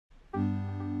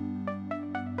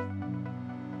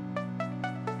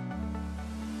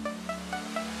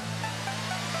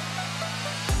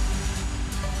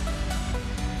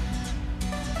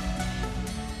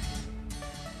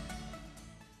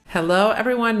Hello,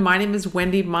 everyone. My name is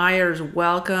Wendy Myers.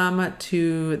 Welcome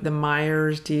to the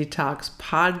Myers Detox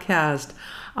Podcast.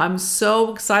 I'm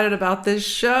so excited about this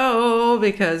show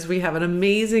because we have an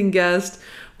amazing guest.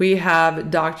 We have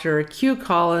Dr. Q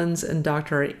Collins and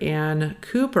Dr. Ann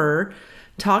Cooper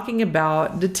talking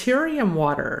about deuterium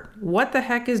water. What the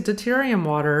heck is deuterium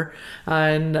water,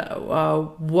 and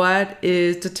what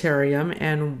is deuterium,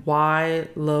 and why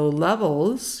low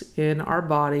levels in our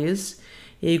bodies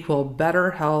equal better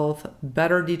health,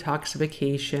 better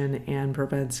detoxification, and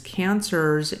prevents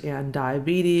cancers and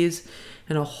diabetes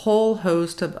and a whole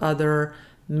host of other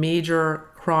major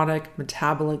chronic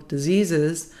metabolic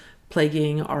diseases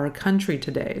plaguing our country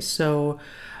today. So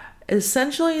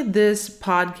essentially, this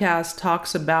podcast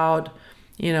talks about,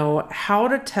 how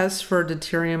to test for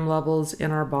deuterium levels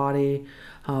in our body,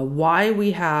 why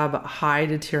we have high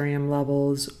deuterium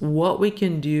levels, what we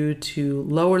can do to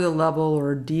lower the level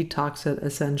or detox it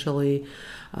essentially,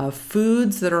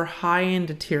 foods that are high in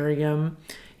deuterium,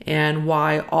 and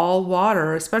why all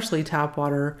water, especially tap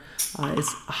water, is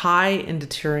high in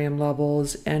deuterium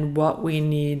levels, and what we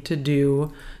need to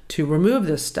do to remove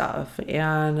this stuff.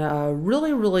 And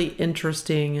really, really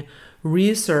interesting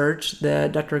research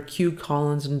that Dr. Q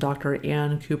Collins and Dr.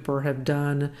 Ann Cooper have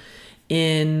done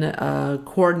in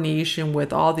coordination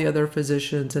with all the other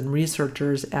physicians and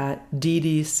researchers at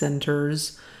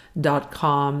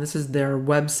ddcenters.com. This is their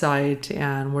website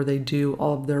and where they do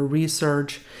all of their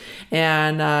research.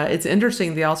 And it's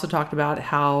interesting, they also talked about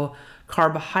how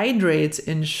carbohydrates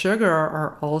and sugar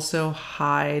are also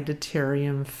high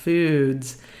deuterium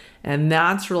foods. And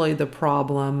that's really the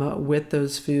problem with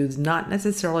those foods, not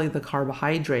necessarily the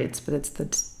carbohydrates, but it's the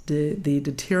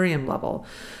deuterium level.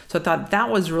 So I thought that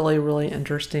was really, really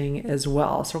interesting as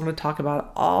well. So we're going to talk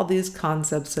about all these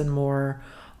concepts and more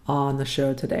on the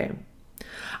show today.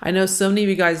 I know so many of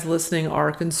you guys listening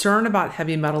are concerned about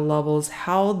heavy metal levels,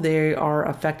 how they are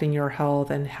affecting your health,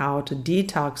 and how to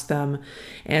detox them.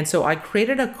 And so I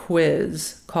created a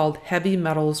quiz called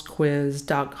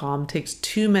heavymetalsquiz.com. It takes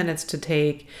 2 minutes to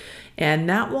take, and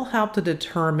that will help to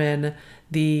determine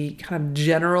the kind of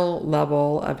general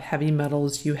level of heavy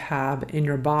metals you have in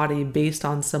your body based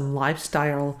on some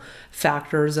lifestyle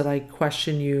factors that I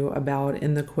question you about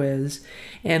in the quiz.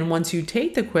 And once you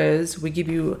take the quiz, we give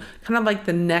you kind of like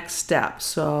the next steps.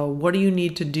 So what do you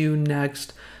need to do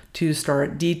next to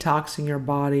start detoxing your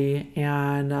body,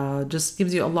 and just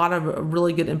gives you a lot of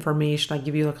really good information. I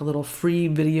give you like a little free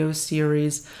video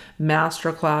series,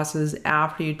 master classes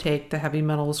after you take the heavy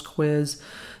metals quiz.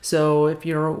 So if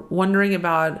you're wondering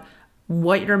about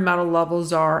what your metal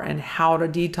levels are and how to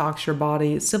detox your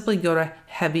body, simply go to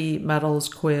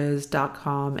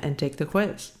heavymetalsquiz.com and take the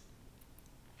quiz.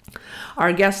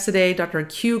 Our guest today, Dr.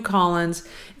 Q Collins,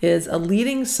 is a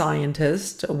leading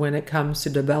scientist when it comes to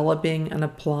developing and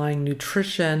applying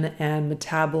nutrition and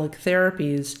metabolic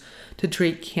therapies to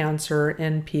treat cancer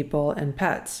in people and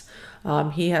pets.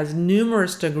 He has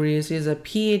numerous degrees. He has a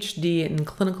PhD in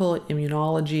clinical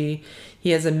immunology.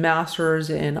 He has a master's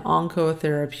in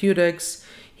oncotherapeutics.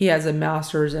 He has a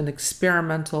master's in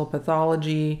experimental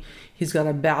pathology. He's got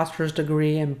a bachelor's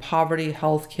degree in poverty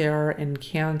healthcare and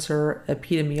cancer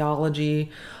epidemiology.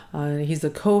 He's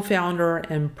the co-founder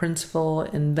and principal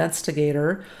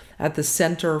investigator at the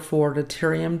Center for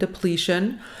Deuterium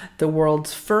Depletion, the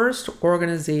world's first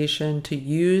organization to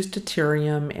use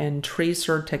deuterium and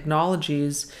tracer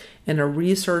technologies in a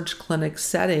research clinic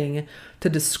setting to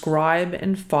describe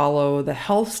and follow the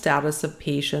health status of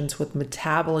patients with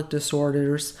metabolic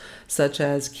disorders such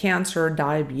as cancer,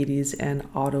 diabetes, and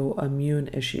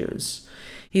autoimmune issues.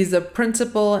 He's the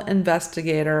principal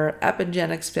investigator,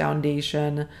 Epigenics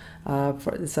Foundation.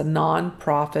 It's a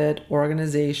non-profit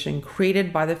organization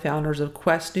created by the founders of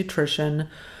Quest Nutrition,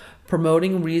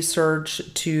 promoting research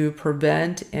to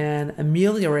prevent and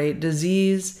ameliorate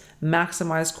disease,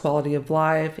 maximize quality of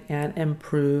life, and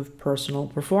improve personal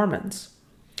performance.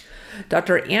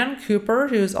 Dr. Ann Cooper,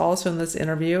 who is also in this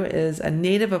interview, is a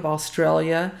native of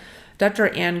Australia. Dr.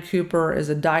 Ann Cooper is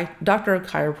a doctor of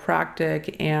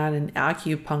chiropractic and an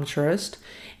acupuncturist,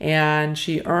 and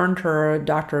she earned her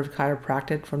Doctor of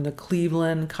Chiropractic from the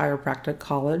Cleveland Chiropractic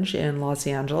College in Los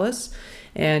Angeles,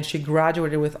 and she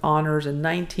graduated with honors in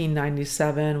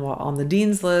 1997 while on the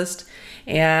Dean's List.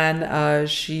 And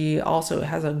she also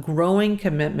has a growing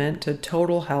commitment to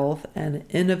total health and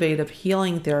innovative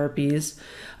healing therapies,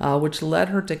 which led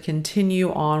her to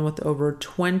continue on with over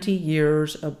 20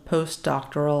 years of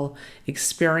postdoctoral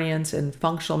experience in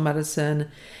functional medicine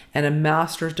and a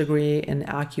master's degree in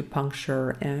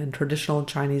acupuncture and traditional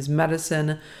Chinese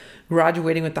medicine,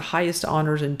 graduating with the highest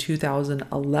honors in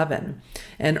 2011.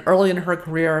 And early in her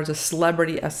career as a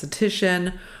celebrity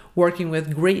esthetician, Working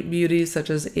with great beauties such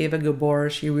as Eva Gabor,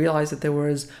 she realized that there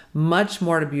was much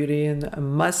more to beauty and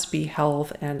must be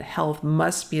health, and health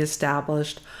must be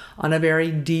established on a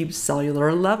very deep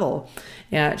cellular level.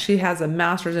 And she has a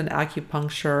master's in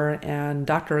acupuncture and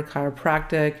doctor of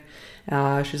chiropractic.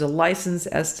 She's a licensed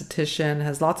esthetician,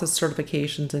 has lots of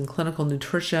certifications in clinical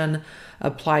nutrition,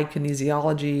 applied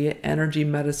kinesiology, energy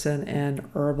medicine, and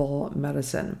herbal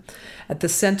medicine. At the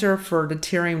Center for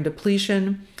Deuterium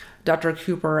Depletion, Dr.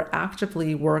 Cooper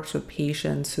actively works with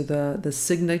patients through the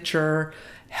Signature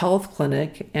Health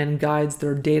Clinic and guides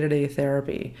their day-to-day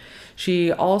therapy.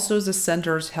 She also is the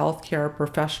center's healthcare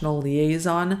professional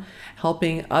liaison,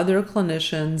 helping other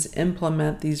clinicians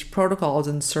implement these protocols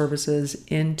and services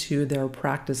into their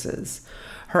practices.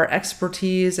 Her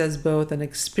expertise as both an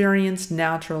experienced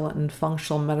natural and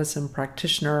functional medicine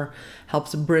practitioner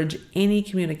helps bridge any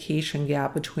communication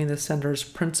gap between the center's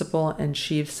principal and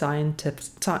chief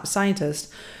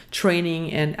scientist training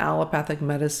in allopathic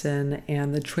medicine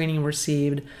and the training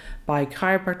received by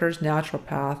chiropractors,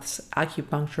 naturopaths,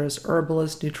 acupuncturists,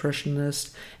 herbalists,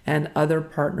 nutritionists, and other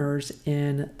partners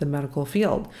in the medical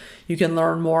field. You can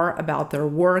learn more about their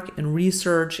work and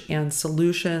research and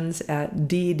solutions at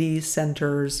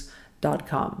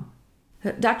ddcenters.com.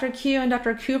 Dr. Q and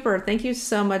Dr. Cooper, thank you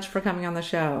so much for coming on the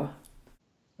show.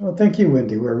 Well, thank you,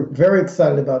 Wendy. We're very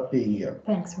excited about being here.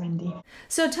 Thanks, Wendy.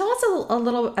 So tell us a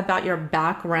little about your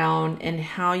background and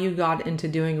how you got into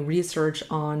doing research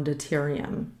on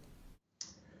deuterium.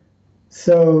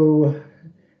 So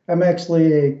I'm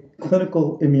actually a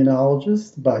clinical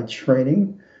immunologist by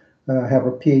training. I have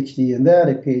a PhD in that,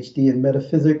 a PhD in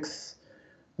metaphysics,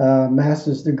 a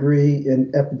master's degree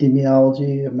in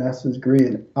epidemiology, a master's degree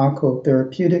in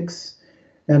oncotherapeutics,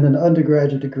 and an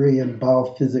undergraduate degree in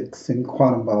biophysics and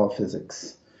quantum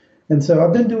biophysics. And so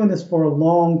I've been doing this for a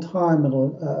long time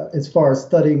as far as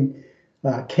studying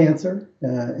cancer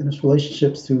and its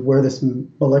relationships to where this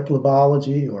molecular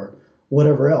biology or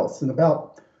whatever else. And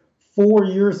about 4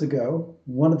 years ago,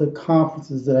 one of the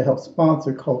conferences that I helped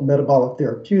sponsor called Metabolic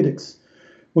Therapeutics,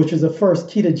 which was the first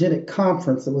ketogenic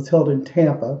conference that was held in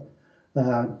Tampa,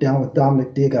 down with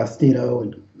Dominic D'Agostino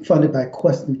and funded by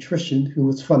Quest Nutrition, who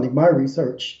was funding my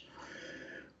research.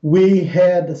 We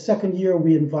had the second year,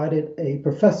 we invited a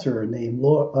professor named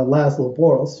Laszlo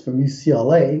Boros from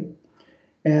UCLA,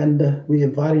 and we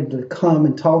invited him to come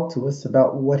and talk to us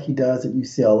about what he does at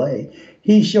UCLA.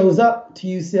 He shows up to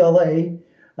UCLA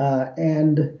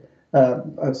to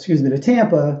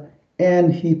Tampa,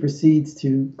 and he proceeds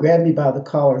to grab me by the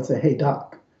collar and say, "Hey,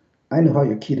 Doc, I know how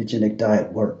your ketogenic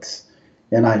diet works."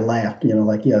 And I laughed,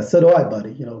 like, "Yeah, so do I,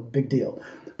 buddy, big deal."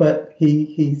 But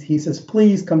he says,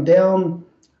 "Please come down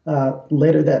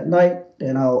later that night,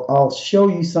 and I'll show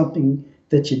you something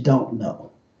that you don't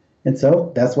know." And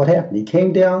so that's what happened. He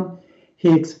came down,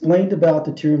 he explained about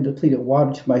deuterium depleted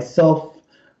water to myself,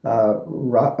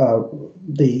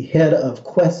 the head of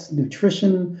Quest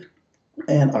Nutrition,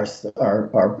 and our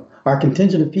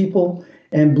contingent of people,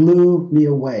 and blew me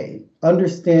away,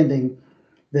 understanding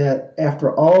that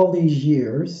after all these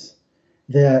years,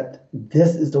 that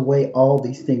this is the way all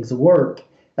these things work.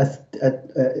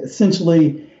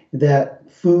 Essentially, that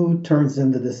food turns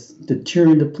into this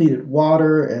deuterium depleted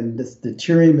water, and this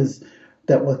deuterium is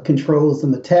that what controls the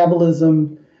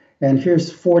metabolism. And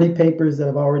here's 40 papers that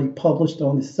I've already published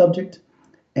on this subject.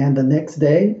 And the next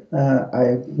day,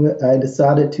 I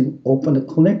decided to open a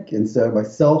clinic. And so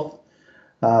myself,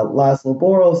 Laszlo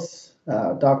Boros,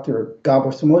 Dr.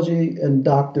 Gabor Somogy, and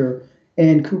Dr.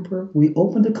 Ann Cooper, we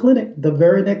opened a clinic the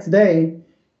very next day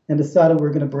and decided we're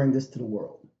going to bring this to the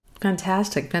world.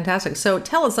 Fantastic. So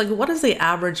tell us, what does the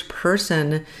average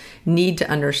person need to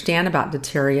understand about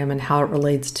deuterium and how it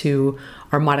relates to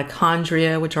our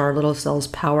mitochondria, which are our little cells,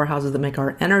 powerhouses that make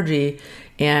our energy,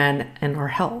 and our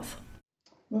health?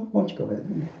 Well, why don't you go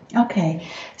ahead? Okay,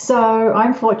 so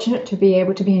I'm fortunate to be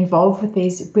able to be involved with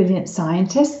these brilliant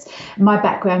scientists. My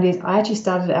background is I actually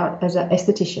started out as an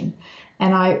esthetician,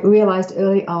 and I realized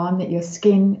early on that your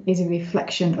skin is a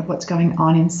reflection of what's going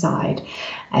on inside.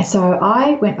 And so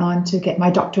I went on to get my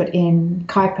doctorate in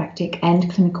chiropractic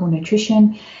and clinical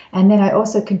nutrition, and then I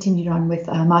also continued on with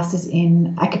a master's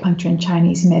in acupuncture and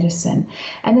Chinese medicine.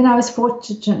 And then I was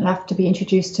fortunate enough to be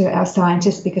introduced to our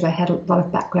scientists because I had a lot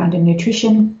of background in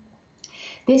nutrition.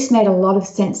 This made a lot of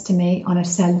sense to me on a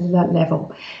cellular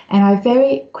level, and I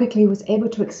very quickly was able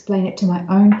to explain it to my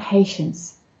own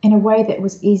patients in a way that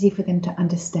was easy for them to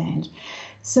understand.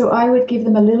 So I would give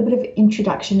them a little bit of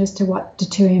introduction as to what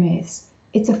deuterium is.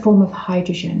 It's a form of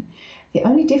hydrogen. The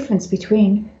only difference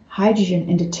between hydrogen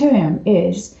and deuterium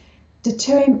is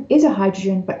Deuterium is a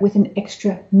hydrogen, but with an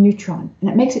extra neutron, and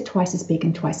it makes it twice as big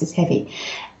and twice as heavy.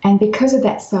 And because of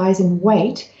that size and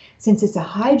weight, since it's a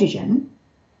hydrogen,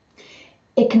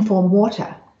 it can form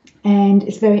water. And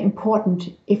it's very important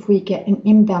if we get an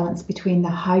imbalance between the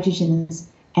hydrogens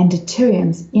and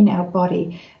deuteriums in our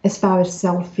body as far as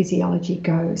cell physiology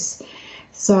goes.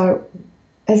 So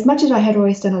as much as I had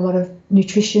always done a lot of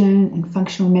nutrition and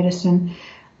functional medicine,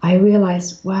 I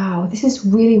realized, wow, this is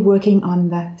really working on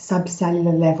the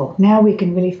subcellular level. Now we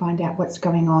can really find out what's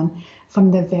going on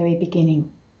from the very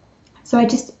beginning. So I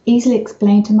just easily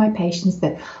explained to my patients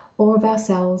that all of our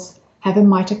cells have a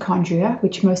mitochondria,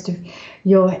 which most of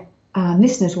your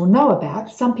listeners will know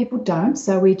about. Some people don't,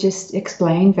 so we just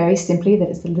explain very simply that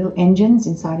it's the little engines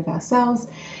inside of our cells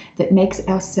that makes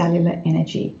our cellular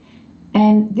energy.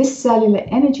 And this cellular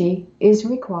energy is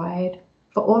required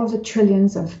for all of the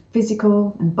trillions of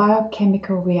physical and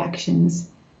biochemical reactions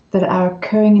that are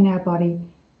occurring in our body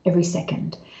every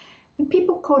second. And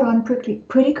people caught on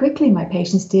pretty quickly, my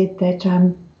patients did, that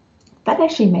that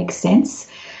actually makes sense.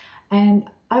 And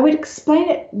I would explain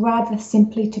it rather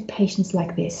simply to patients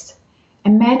like this.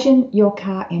 Imagine your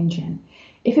car engine.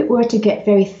 If it were to get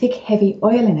very thick, heavy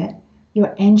oil in it,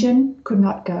 your engine could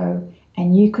not go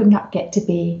and you could not get to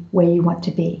be where you want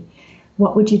to be.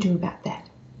 What would you do about that?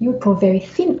 You would pour very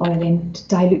thin oil in to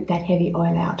dilute that heavy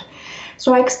oil out.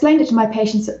 So I explained it to my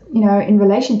patients, in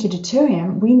relation to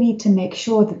deuterium, we need to make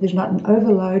sure that there's not an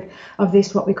overload of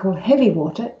this, what we call heavy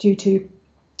water, due to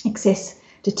excess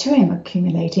deuterium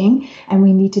accumulating, and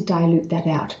we need to dilute that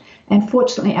out. And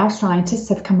fortunately, our scientists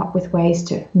have come up with ways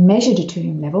to measure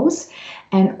deuterium levels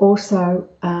and also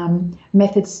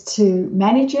methods to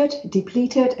manage it,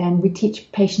 deplete it, and we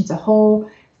teach patients a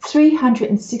whole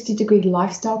 360-degree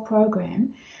lifestyle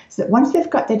program so that once they've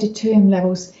got their deuterium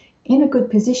levels in a good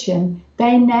position,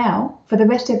 they now, for the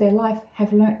rest of their life,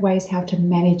 have learnt ways how to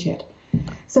manage it.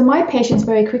 So my patients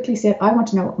very quickly said, I want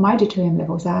to know what my deuterium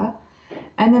levels are.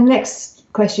 And the next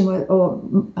question was, or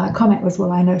comment was,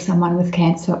 well, I know someone with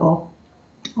cancer or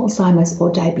Alzheimer's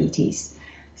or diabetes.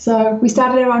 So we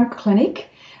started our own clinic,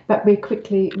 but we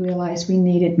quickly realized we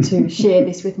needed to share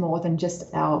this with more than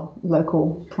just our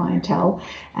local clientele.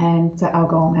 And so our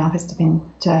goal now has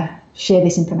been to share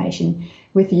this information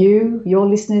with you, your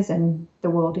listeners, and the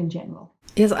world in general.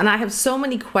 Yes, and I have so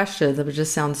many questions that would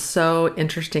just sound so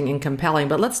interesting and compelling.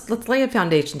 But let's lay a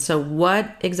foundation. So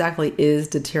what exactly is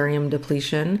deuterium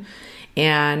depletion?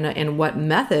 And what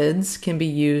methods can be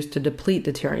used to deplete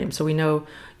deuterium? So we know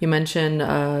you mentioned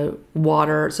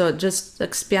water. So just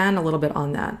expand a little bit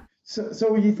on that.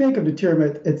 So when you think of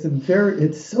deuterium,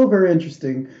 it's so very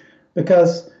interesting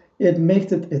because it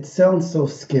makes it sounds so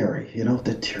scary,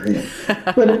 deuterium.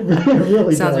 But it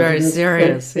really sounds does. very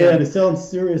serious. Yeah, it sounds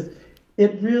serious.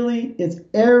 It really is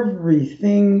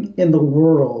everything in the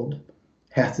world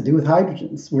has to do with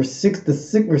hydrogens. We're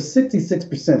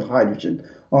 66% hydrogen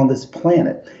on this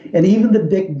planet. And even the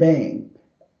Big Bang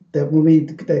that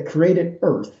created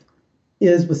Earth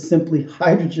was simply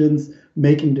hydrogens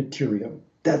making deuterium.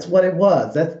 That's what it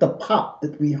was. That's the pop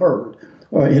that we heard.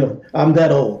 Or, I'm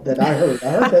that old that I heard.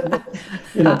 I heard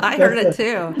that. I heard it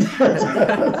too.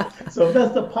 So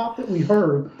that's the pop that we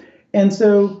heard. And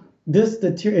so this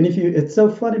deuterium, and it's so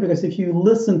funny because if you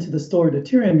listen to the story of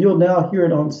deuterium, you'll now hear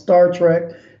it on Star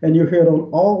Trek and you'll hear it on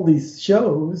all these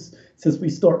shows since we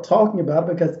start talking about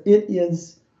it because it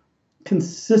is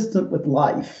consistent with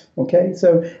life. Okay,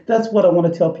 so that's what I want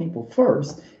to tell people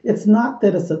first. It's not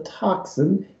that it's a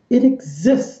toxin. It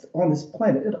exists on this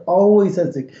planet. It always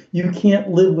has. You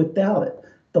can't live without it.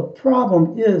 The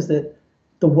problem is that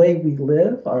the way we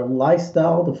live, our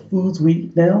lifestyle, the foods we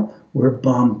eat now, we're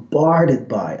bombarded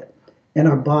by it. And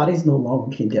our bodies no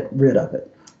longer can get rid of it.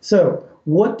 So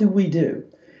what do we do?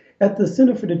 At the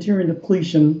Center for Deuterium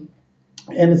Depletion,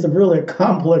 and it's really a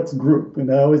complex group,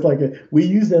 it's we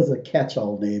use it as a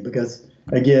catch-all name because,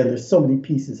 again, there's so many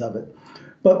pieces of it.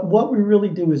 But what we really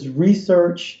do is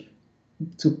research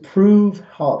to prove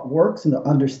how it works and to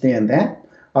understand that.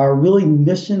 Our really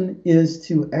mission is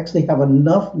to actually have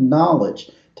enough knowledge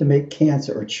to make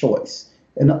cancer a choice.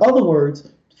 In other words,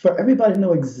 for everybody to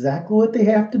know exactly what they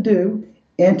have to do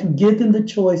and to give them the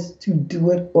choice to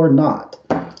do it or not.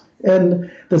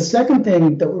 And the second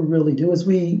thing that we really do is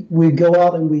we go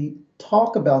out and we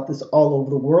talk about this all over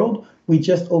the world. We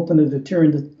just opened a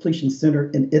deuterium depletion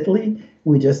center in Italy.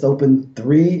 We just opened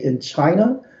 3 in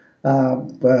China.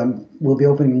 We'll be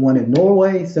opening 1 in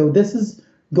Norway. So this is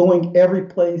going every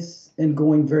place and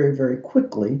going very, very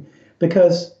quickly.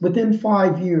 Because within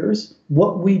 5 years,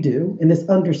 what we do in this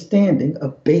understanding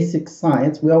of basic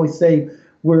science, we always say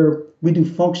we do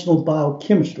functional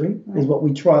biochemistry, is what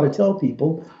we try to tell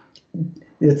people.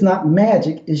 It's not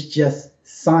magic, it's just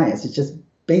science. It's just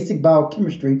basic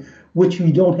biochemistry, which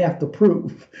we don't have to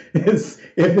prove. If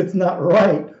it's not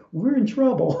right, we're in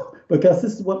trouble because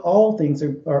this is what all things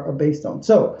are based on.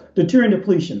 So, deuterium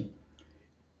depletion.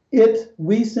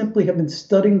 We simply have been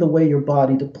studying the way your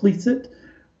body depletes it.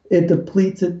 It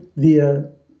depletes it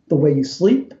via the way you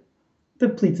sleep,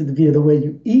 depletes it via the way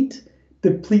you eat,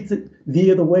 depletes it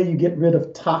via the way you get rid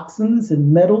of toxins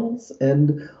and metals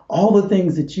and all the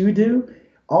things that you do.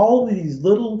 All these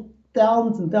little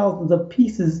thousands and thousands of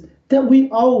pieces that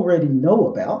we already know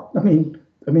about. I'm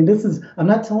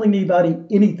not telling anybody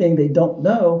anything they don't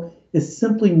know. It's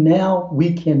simply now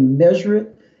we can measure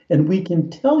it and we can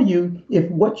tell you if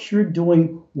what you're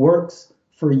doing works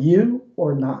for you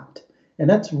or not. And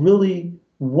that's really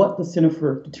what the Center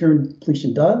for Deuterium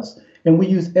Depletion does. And we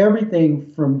use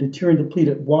everything from deuterium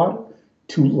depleted water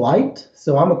to light.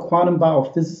 So I'm a quantum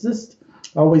biophysicist.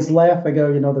 I always laugh. I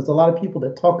go, there's a lot of people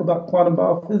that talk about quantum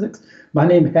biophysics. My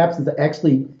name happens to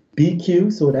actually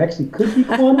BQ, so it actually could be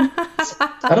quantum.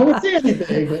 I don't want to say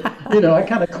anything, but I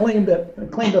kind of claimed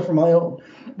that for my own.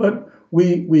 But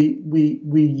we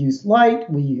use light,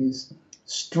 we use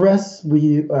stress,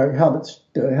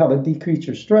 how to decrease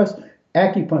your stress,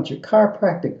 acupuncture,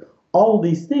 chiropractic, all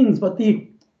these things. But the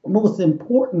most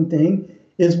important thing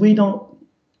is we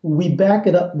back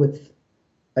it up with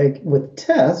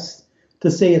tests to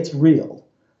say it's real,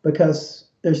 because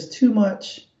there's too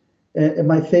much, and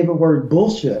my favorite word,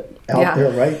 bullshit out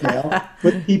there right now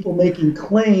with people making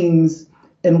claims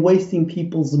and wasting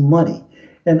people's money.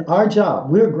 And our job,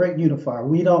 we're a great unifier.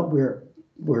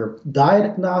 We're diet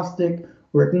agnostic.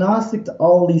 We're agnostic to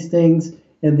all these things,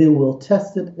 and then we'll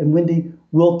test it. And Wendy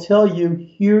will tell you,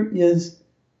 here is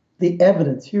the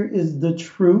evidence. Here is the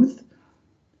truth.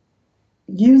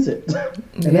 Use it.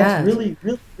 And that's really,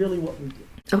 really, really what we do.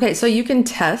 Okay, so you can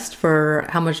test for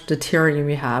how much deuterium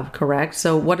you have, correct?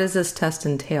 So what does this test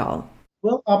entail?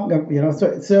 Well,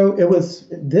 so it was.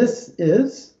 This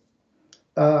is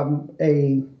a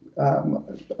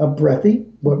breathy,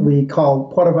 what we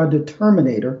call part of our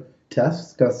determinator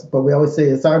test. But we always say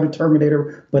it's our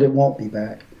determinator, but it won't be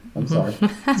back. I'm sorry.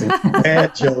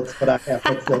 Bad jokes, but I have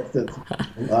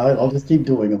I'll just keep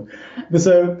doing them. But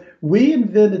so we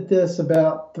invented this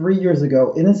about 3 years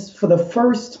ago, and it's for the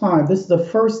first time. This is the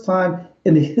first time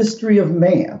in the history of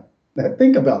man. Now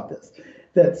think about this: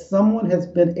 that someone has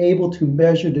been able to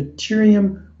measure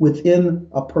deuterium within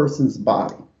a person's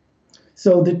body.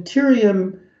 So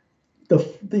deuterium,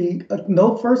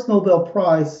 the first Nobel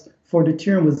Prize for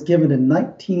deuterium was given in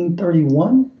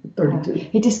 1931, 32.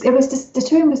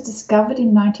 Deuterium was discovered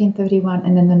in 1931,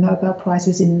 and then the Nobel Prize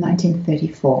was in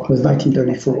 1934. It was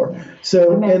 1934.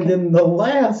 So, and then the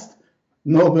last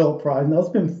Nobel Prize, now it's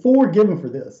been 4 given for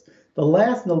this. The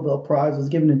last Nobel Prize was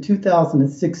given in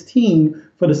 2016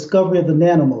 for discovery of the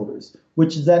nanomotors,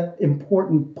 which is that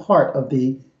important part of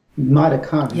the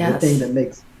mitochondria, the thing that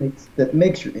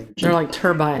makes your energy. They're like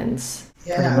turbines.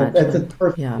 Yeah, that's a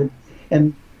perfect. Yeah.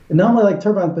 And not only like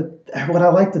turbines, but what I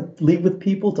like to leave with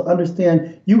people to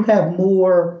understand, you have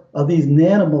more of these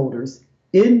nanomotors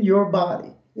in your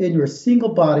body, in your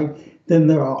single body, than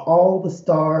there are all the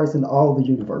stars and all the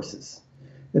universes.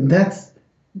 And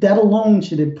that alone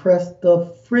should impress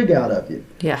the frig out of you.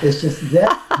 Yeah. It's just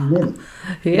that many.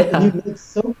 Yeah. And you make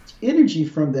so much energy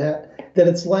from that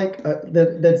it's like,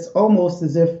 that's almost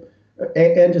as if,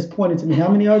 Anne just pointed to me, how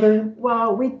many are there?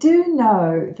 Well, we do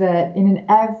know that in an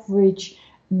average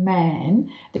man,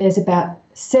 there's about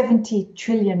 70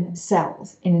 trillion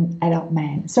cells in an adult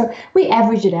man. So we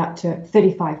average it out to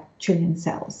 35 trillion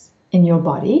cells in your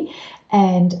body.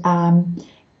 And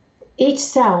each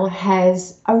cell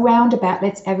has around about,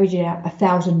 let's average it out,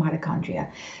 1,000 mitochondria.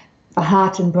 The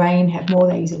heart and brain have more,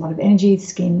 they use a lot of energy,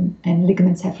 skin and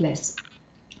ligaments have less.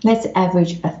 Let's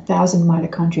average 1,000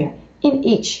 mitochondria in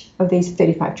each of these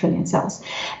 35 trillion cells.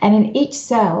 And in each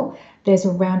cell, there's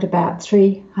around about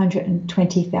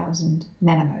 320,000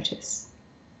 nanomotors.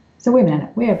 So we're a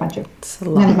bunch of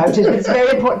nanomotors, but it's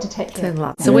very important to take care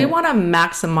of. So we want to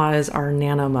maximize our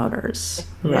nanomotors.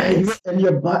 Right.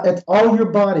 And that's all your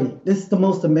body. This is the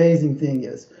most amazing thing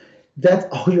is, that's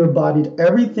all your body.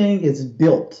 Everything is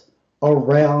built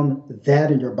around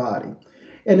that in your body.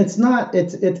 And it's not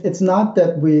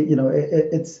that we,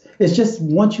 it's just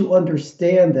once you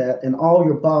understand that and all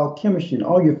your biochemistry and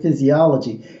all your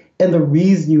physiology, and the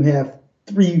reason you have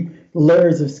 3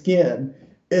 layers of skin,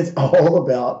 it's all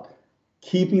about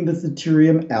keeping the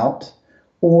deuterium out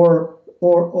or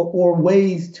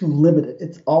ways to limit it.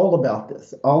 It's all about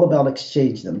this, all about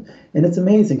exchanging them. And it's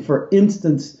amazing. For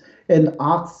instance, And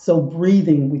so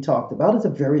breathing, we talked about, is a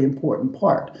very important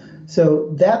part. So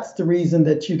that's the reason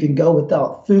that you can go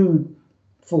without food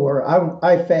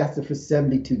I fasted for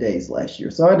 72 days last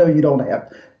year. So I know you don't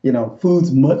have,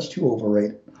 food's much too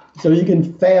overrated. So you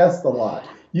can fast a lot.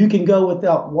 You can go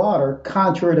without water,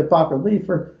 contrary to popular belief,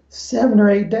 for 7 or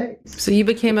 8 days. So you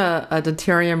became a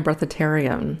deuterium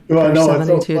breatharian well, for no,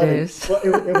 72 so days.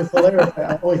 Well, it was hilarious.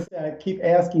 I always say, I keep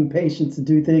asking patients to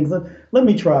do things. Let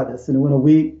me try this. And it went a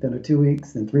week, then 2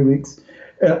 weeks, then 3 weeks.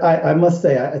 I must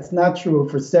say, it's not true.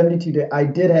 For 72 days, I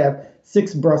did have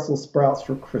 6 Brussels sprouts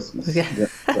for Christmas. Yeah.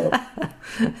 So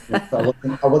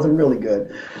I wasn't really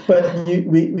good. But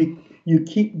you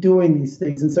keep doing these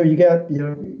things. And so you got,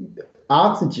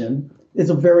 oxygen is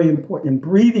a very important, and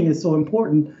breathing is so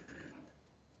important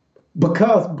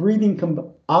because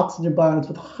oxygen binds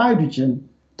with hydrogen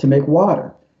to make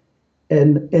water.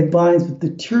 And it binds with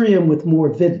deuterium with more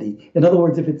avidity. In other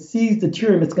words, if it sees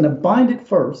deuterium, it's going to bind it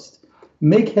first,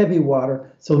 make heavy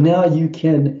water, so now you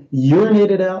can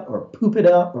urinate it out or poop it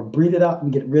out or breathe it out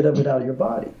and get rid of it out of your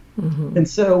body. Mm-hmm. And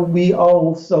so we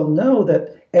also know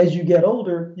that as you get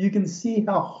older, you can see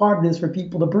how hard it is for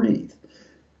people to breathe.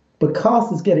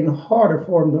 Because it's getting harder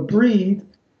for them to breathe,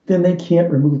 then they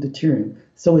can't remove deuterium.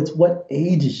 So it's what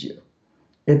ages you.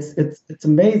 It's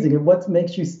amazing. And what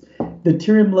makes you,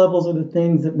 deuterium levels are the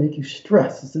things that make you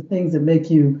stress. It's the things that make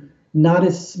you not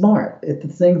as smart. It's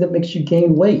the things that makes you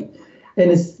gain weight. And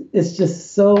it's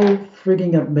just so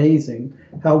frigging amazing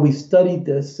how we studied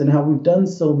this and how we've done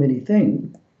so many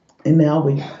things. And now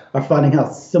we are finding how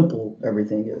simple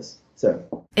everything is.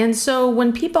 So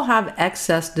when people have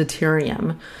excess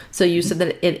deuterium, so you said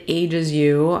that it ages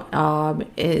you,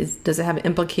 does it have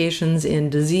implications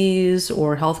in disease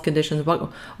or health conditions?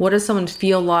 What does someone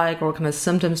feel like, or what kind of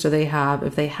symptoms do they have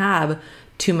if they have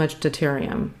too much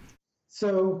deuterium?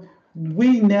 So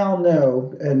we now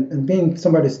know, and being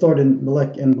somebody who started in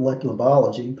molecular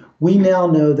biology, we now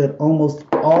know that almost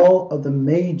all of the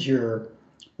major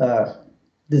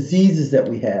diseases that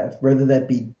we have, whether that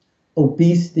be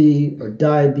obesity or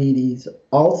diabetes,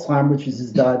 Alzheimer's, which is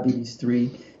diabetes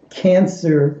 3,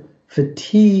 cancer,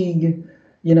 fatigue,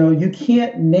 you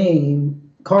can't name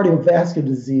cardiovascular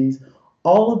disease.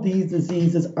 All of these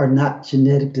diseases are not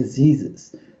genetic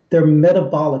diseases. They're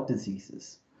metabolic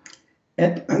diseases.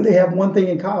 And they have one thing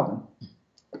in common: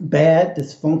 bad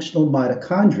dysfunctional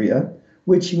mitochondria,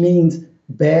 which means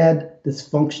bad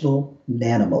dysfunctional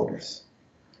nanomotors.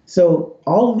 So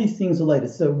all of these things are related.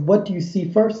 So what do you see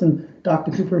first? And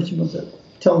Dr. Cooper, you want to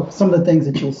tell some of the things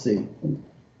that you'll see.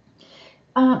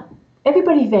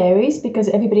 Everybody varies because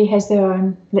everybody has their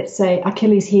own, let's say,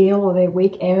 Achilles heel or their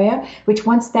weak area, which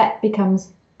once that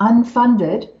becomes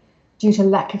unfunded due to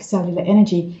lack of cellular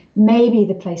energy, may be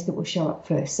the place that will show up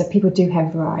first. So people do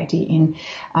have variety in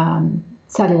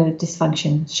cellular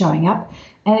dysfunction showing up.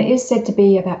 And it is said to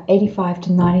be about 85 to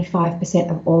 95%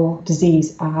 of all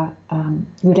disease are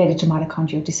related to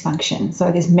mitochondrial dysfunction.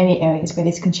 So there's many areas where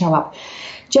this can show up.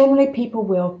 Generally, people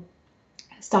will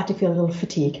start to feel a little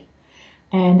fatigue.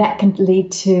 And that can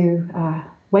lead to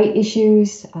weight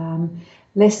issues,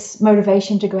 less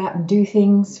motivation to go out and do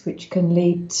things, which can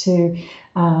lead to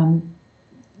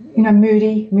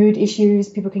mood issues.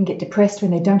 People can get depressed when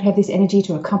they don't have this energy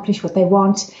to accomplish what they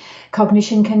want.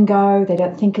 Cognition can go, they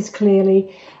don't think as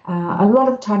clearly. A lot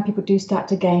of the time people do start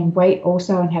to gain weight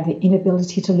also and have the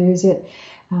inability to lose it.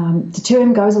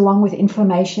 Deuterium goes along with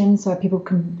inflammation, so people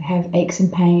can have aches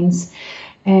and pains.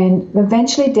 And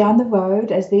eventually down the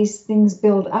road, as these things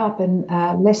build up and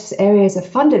less areas are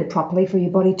funded properly for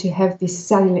your body to have this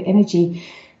cellular energy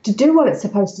to do what it's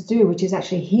supposed to do, which is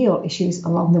actually heal issues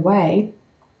along the way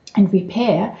and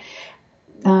repair,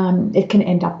 it can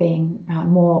end up being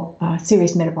more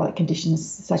serious metabolic conditions,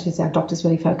 such as our doctors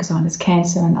really focus on, as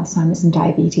cancer and Alzheimer's and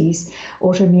diabetes.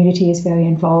 Autoimmunity is very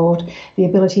involved. The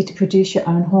ability to produce your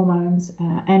own hormones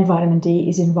and vitamin D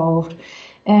is involved.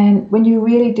 And when you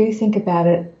really do think about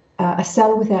it, a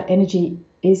cell without energy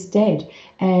is dead.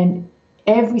 And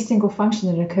every single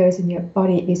function that occurs in your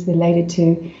body is related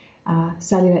to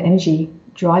cellular energy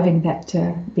driving that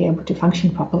to be able to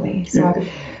function properly. So,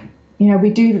 we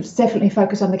do definitely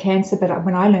focus on the cancer, but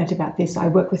when I learned about this, I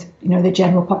work with, the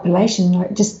general population.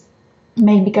 It just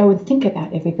made me go and think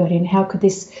about everybody and how could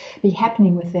this be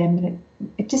happening with them. And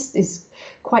it just is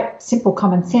quite simple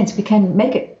common sense. We can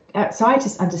make it,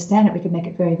 scientists understand it, we can make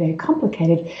it very, very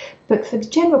complicated. But for the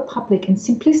general public, in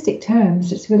simplistic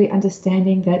terms, it's really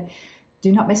understanding that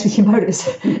do not mess with your motors.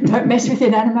 Don't mess with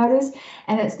your nanomotors.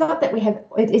 And it's not that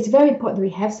it's very important that we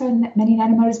have so many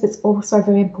nanomotors, but it's also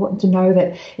very important to know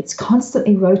that it's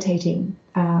constantly rotating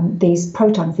these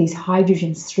protons, these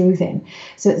hydrogens through them.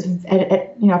 So it's,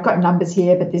 I've got numbers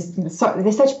here, but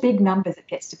there's such big numbers, it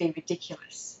gets to be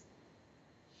ridiculous.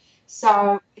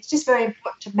 So it's just very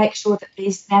important to make sure that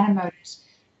these nanomotors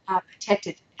are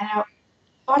protected. And our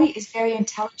body is very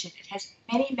intelligent. It has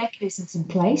many mechanisms in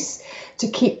place to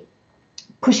keep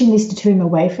pushing this deuterium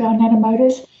away from our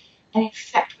nanomotors. And in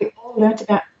fact, we all learnt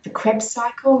about the Krebs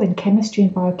cycle in chemistry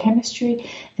and biochemistry,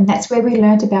 and that's where we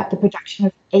learnt about the production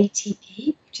of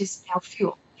ATP, which is our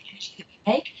fuel, the energy that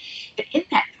we make. But in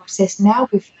that process, now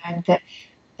we've learned that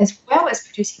as well as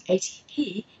producing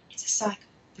ATP, it's a cycle,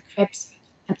 the Krebs cycle.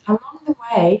 And along the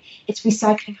way, it's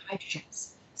recycling hydrogens.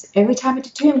 So every time a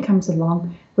deuterium comes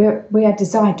along, we are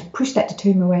designed to push that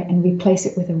deuterium away and replace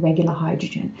it with a regular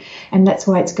hydrogen. And that's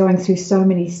why it's going through so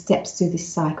many steps through this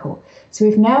cycle. So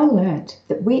we've now learnt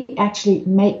that we actually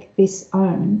make this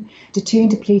own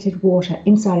deuterium-depleted water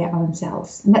inside our own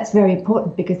cells. And that's very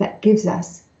important because that gives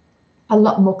us a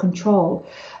lot more control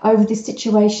over this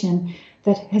situation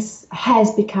that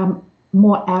has become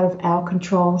more out of our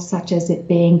control, such as it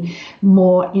being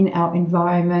more in our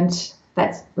environment.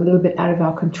 That's a little bit out of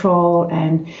our control,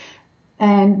 and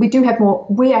we do have more.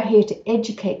 We are here to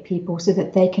educate people so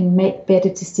that they can make better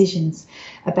decisions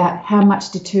about how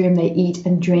much deuterium they eat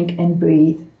and drink and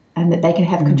breathe, and that they can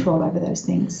have control over those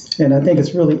things. And I think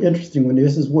it's really interesting when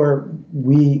this is where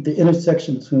the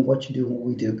intersection between what you do and what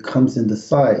we do comes into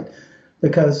sight,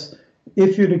 because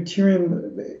if your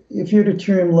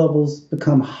deuterium levels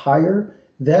become higher,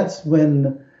 that's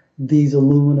when these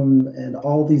aluminum and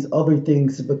all these other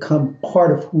things become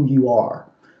part of who you are.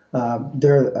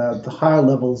 The higher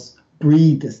levels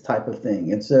breed this type of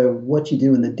thing. And so what you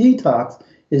do in the detox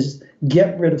is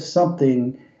get rid of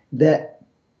something that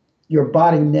your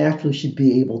body naturally should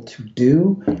be able to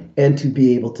do and to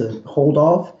be able to hold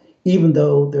off, even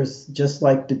though there's just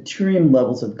like deuterium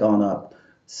levels have gone up.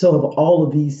 So have all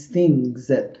of these things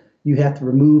that you have to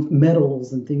remove,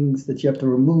 metals and things that you have to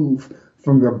remove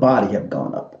from your body have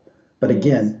gone up. But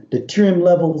again, deuterium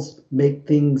levels make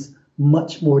things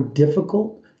much more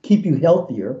difficult, keep you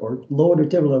healthier, or lower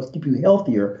deuterium levels keep you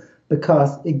healthier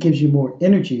because it gives you more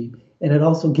energy, and it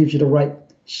also gives you the right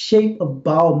shape of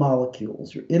bowel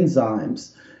molecules, your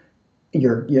enzymes,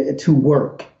 your to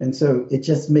work. And so it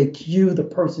just makes you the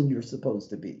person you're supposed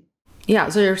to be. Yeah,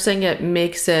 so you're saying it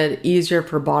makes it easier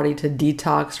for body to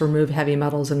detox, remove heavy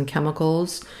metals and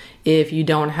chemicals if you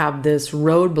don't have this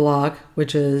roadblock,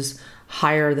 which is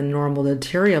higher than normal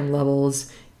deuterium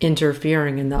levels,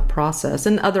 interfering in that process,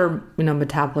 and other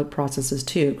metabolic processes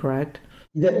too, correct?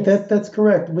 That's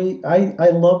correct. I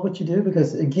love what you do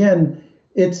because again,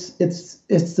 it's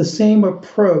the same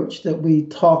approach that we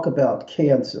talk about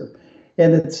cancer,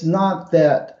 and it's not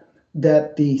that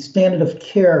the standard of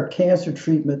care cancer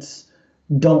treatments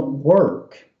don't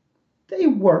work. They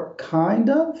work kind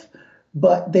of,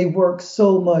 but they work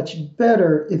so much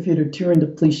better if your deuterium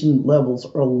depletion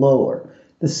levels are lower.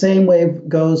 The same way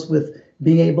goes with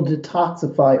being able to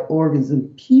detoxify organs in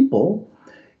people.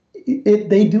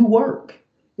 They do work.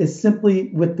 It's simply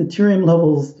with deuterium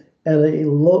levels at a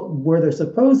low where they're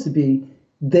supposed to be,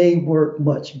 they work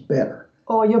much better.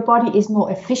 Or your body is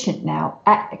more efficient now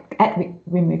at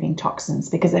removing toxins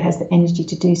because it has the energy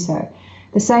to do so.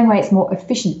 The same way it's more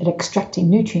efficient at extracting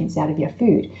nutrients out of your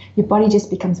food. Your body just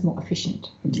becomes more efficient.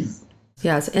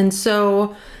 Yes. And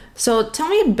so tell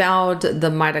me about the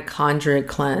mitochondria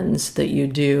cleanse that you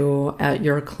do at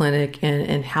your clinic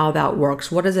and how that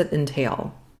works. What does it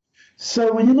entail?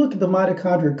 So when you look at the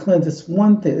mitochondria cleanse, it's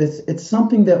one thing. It's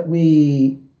something that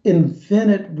we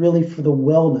invented really for the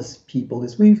wellness people.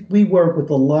 Is we work with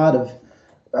a lot of,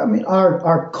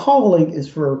 our calling is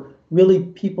for really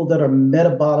people that are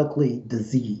metabolically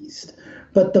diseased.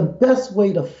 But the best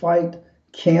way to fight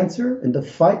cancer and to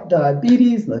fight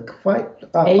diabetes and to fight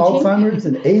Alzheimer's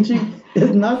and aging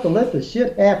is not to let the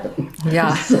shit happen.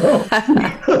 Yeah. So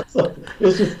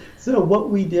it's just, so what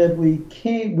we did,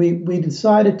 we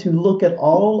decided to look at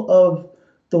all of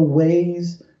the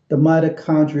ways the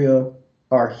mitochondria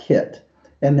are hit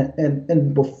and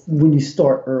when you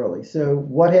start early. So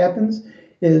what happens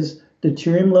is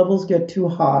deuterium levels get too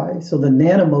high, so the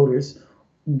nanomotors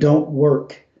don't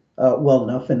work well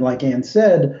enough. And like Ann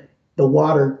said, the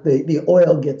water, the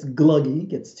oil gets gluggy,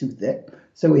 gets too thick.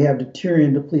 So we have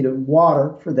deuterium depleted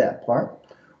water for that part.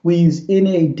 We use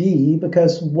NAD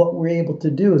because what we're able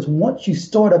to do is once you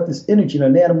start up this energy,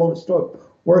 nanomotors start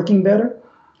working better,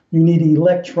 you need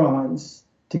electrons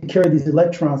to carry these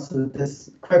electrons to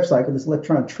this Krebs cycle, this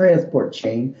electron transport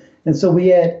chain. And so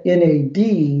we add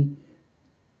NAD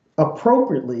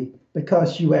appropriately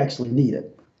because you actually need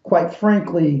it. Quite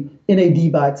frankly,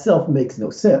 NAD by itself makes no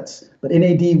sense. But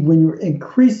NAD, when you're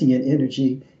increasing in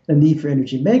energy, the need for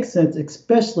energy makes sense,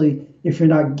 especially if you're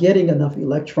not getting enough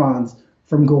electrons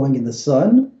from going in the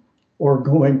sun or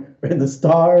going in the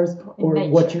stars or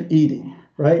what you're eating,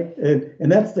 right?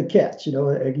 And that's the catch.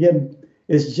 Again,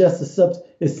 it's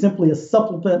simply a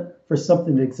supplement for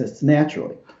something that exists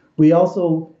naturally. We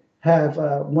also have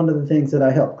one of the things that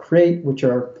I help create, which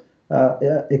are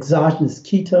exogenous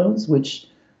ketones, which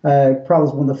probably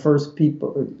was one of the first people,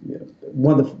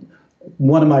 one of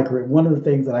the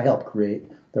things that I helped create.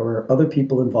 There were other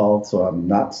people involved, so I'm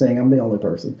not saying I'm the only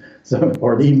person,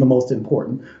 or even the most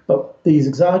important. But these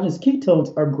exogenous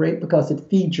ketones are great because it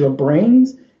feeds your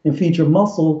brains and feeds your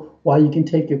muscle while you can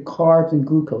take your carbs and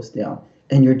glucose down.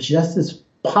 And you're just as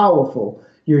powerful.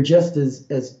 You're just as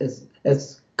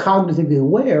cognitively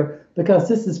aware because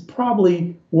this is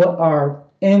probably what our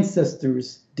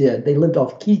ancestors did. They lived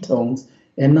off ketones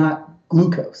and not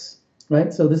glucose,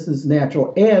 right? So this is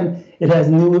natural, and we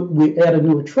add a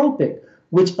nootropic,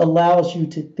 which allows you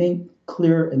to think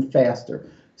clearer and faster.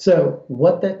 So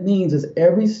what that means is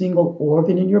every single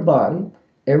organ in your body,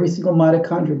 every single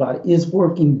mitochondrial body is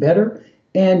working better,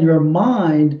 and your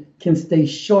mind can stay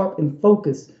sharp and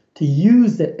focused to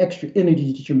use that extra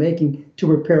energy that you're making to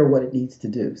repair what it needs to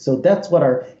do. So that's what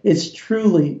it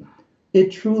truly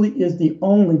is the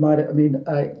only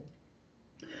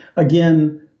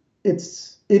again, it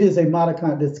is a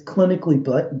mitochondria that's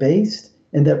clinically based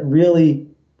and that really,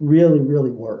 really,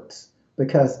 really works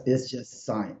because it's just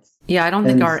science. Yeah, I don't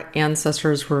think our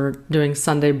ancestors were doing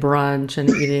Sunday brunch and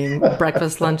eating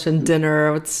breakfast, lunch, and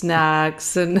dinner with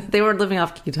snacks, and they were living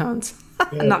off ketones,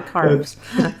 not carbs.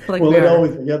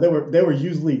 They were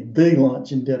usually the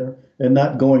lunch and dinner and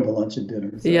not going to lunch and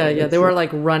dinner. So they were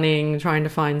like running, trying to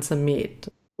find some meat.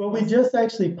 Well, we just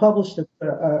actually published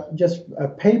a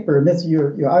paper, and this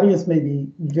your audience may be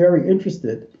very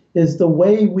interested, is the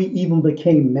way we even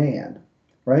became man,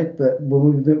 right? But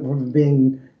when we've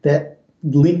being that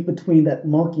link between that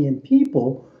monkey and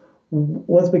people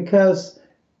was because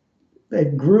a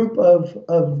group of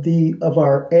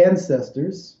our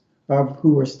ancestors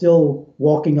who are still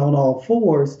walking on all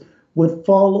fours would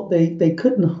follow. They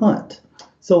couldn't hunt,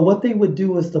 so what they would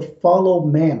do is to follow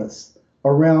mammoths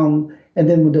around. And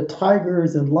then when the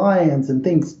tigers and lions and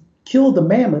things killed the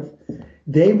mammoth,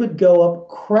 they would go up,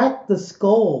 crack the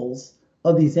skulls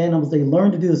of these animals. They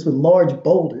learned to do this with large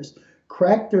boulders,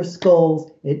 crack their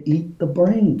skulls and eat the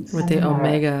brains. With the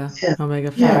omega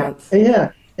fats.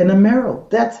 Yeah, and the marrow.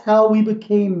 That's how we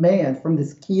became man from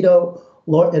this keto.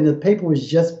 And the paper was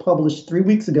just published 3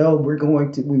 weeks ago.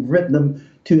 We've written them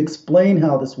to explain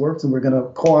how this works, and we're going to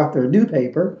co-author a new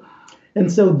paper.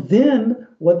 And so then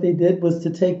what they did was to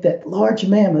take that large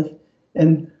mammoth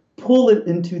and pull it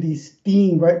into these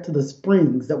steam right to the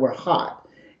springs that were hot.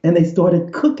 And they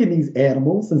started cooking these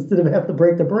animals instead of having to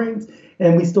break the brains.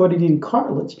 And we started eating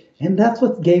cartilage. And that's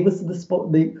what gave us the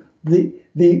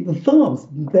thumbs.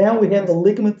 Now we have the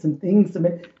ligaments and things to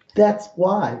make. That's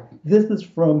why. This is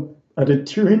from a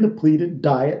deuterium depleted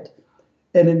diet.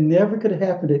 And it never could have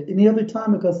happened at any other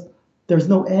time because there's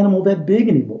no animal that big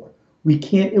anymore. We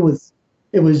can't, it was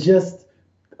just,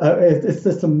 it's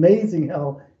just amazing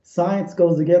how science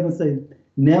goes together and say,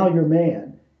 now you're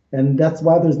man. And that's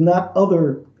why there's not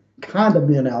other kind of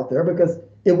men out there because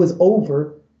it was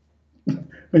over,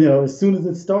 as soon as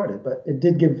it started. But it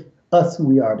did give us who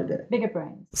we are today. Bigger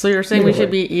brains. So you're saying we should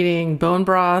be eating bone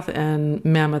broth and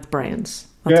mammoth brains.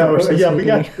 We got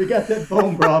that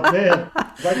bone broth there.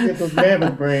 Right to get those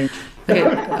mammoth brains. Okay,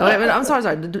 I'm sorry.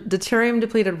 Deuterium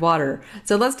depleted water.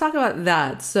 So let's talk about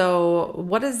that. So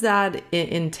what does that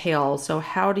entail? So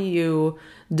how do you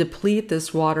deplete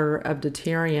this water of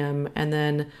deuterium, and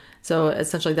then so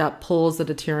essentially that pulls the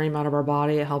deuterium out of our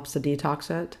body? It helps to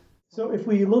detox it. So if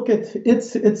we look at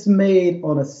it's made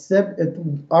on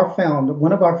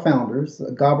one of our founders,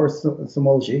 Gabor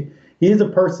Somogy. He is a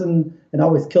person, and I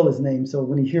always kill his name, so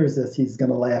when he hears this, he's going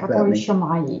to laugh at me.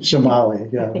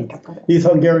 Shamayi, yeah. These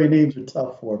Hungarian names are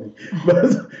tough for me.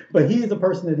 But he is a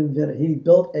person that invented. He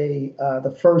built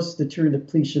the first deuterium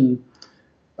depletion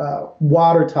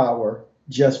water tower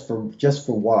just for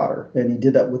water, and he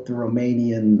did that with the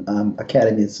Romanian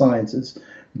Academy of Sciences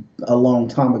a long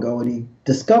time ago. And he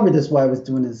discovered this while he was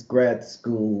doing his grad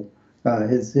school,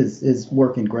 his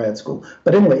work in grad school.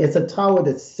 But anyway, it's a tower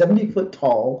that's 70 foot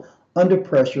tall, under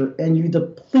pressure, and you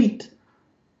deplete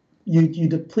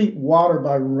water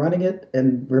by running it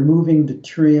and removing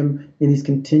deuterium in these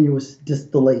continuous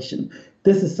distillation.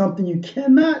 This is something you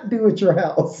cannot do at your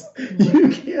house. You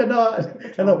cannot.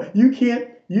 I know you can't.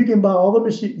 You can buy all the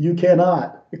machine. You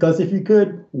cannot, because if you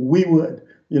could, we would.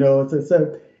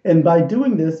 So and by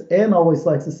doing this, Anne always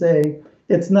likes to say,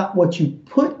 it's not what you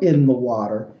put in the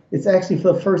water. It's actually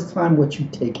for the first time what you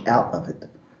take out of it.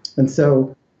 And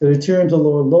so the deuteriums are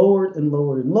lowered and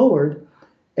lowered and lowered,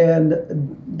 and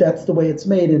that's the way it's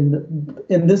made. And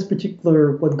in this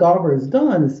particular, what Garver has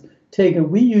done is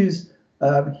we use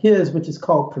his, which is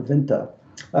called Preventa.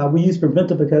 We use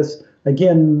Preventa because,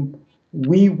 again,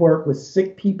 we work with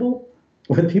sick people,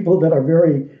 with people that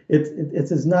are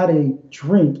it's not a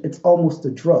drink, it's almost a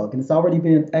drug. And it's already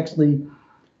been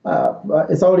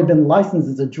licensed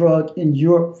as a drug in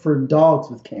Europe for dogs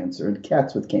with cancer and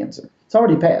cats with cancer. It's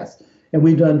already passed. And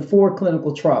we've done 4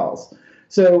 clinical trials.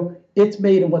 So it's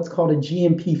made in what's called a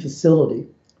GMP facility,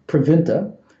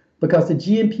 Preventa, because the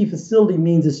GMP facility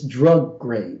means it's drug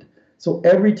grade. So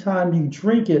every time you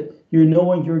drink it, you're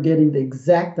knowing you're getting the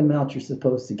exact amount you're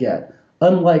supposed to get.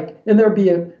 Unlike, and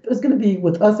there's going to be,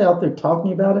 with us out there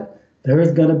talking about it, there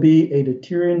is going to be a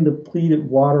deuterium depleted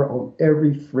water on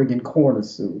every friggin' corner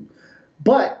soon.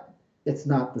 But it's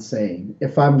not the same.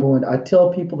 I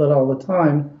tell people that all the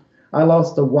time. I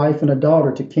lost a wife and a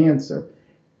daughter to cancer.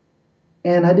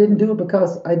 And I didn't do it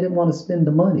because I didn't want to spend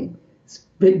the money.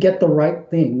 Get the right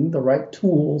thing, the right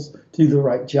tools to do the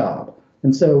right job.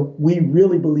 And so we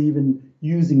really believe in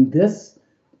using this,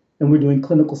 and we're doing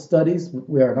clinical studies.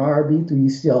 We're an IRB through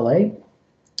UCLA.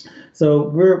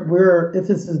 So if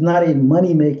this is not a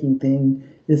money-making thing,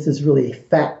 this is really a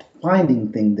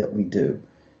fact-finding thing that we do.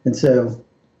 And so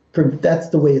that's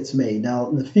the way it's made. Now,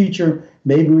 in the future,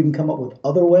 maybe we can come up with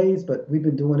other ways, but we've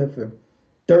been doing it for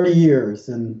 30 years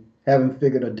and haven't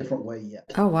figured a different way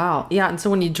yet. Oh, wow. Yeah. And so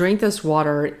when you drink this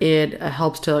water, it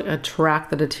helps to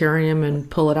attract the deuterium and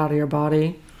pull it out of your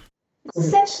body. It's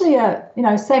essentially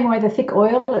same way the thick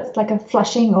oil, it's like a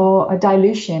flushing or a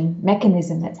dilution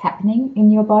mechanism that's happening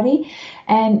in your body.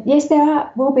 And yes,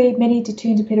 will be many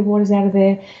deuterium depleted waters out of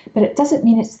there, but it doesn't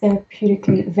mean it's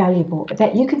therapeutically valuable.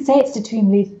 That you can say it's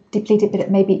deuterium depleted, but it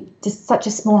may be just such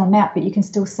a small amount, but you can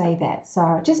still say that.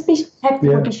 So just be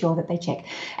sure that they check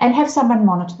and have someone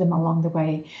monitor them along the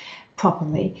way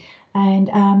properly.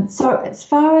 And so as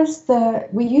far as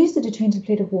we use the deuterium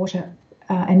depleted water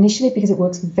initially because it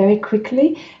works very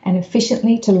quickly and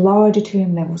efficiently to lower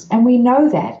deuterium levels. And we know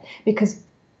that because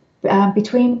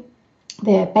between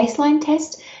their baseline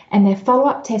test and their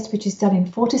follow-up test, which is done in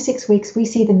 4 to 6 weeks, we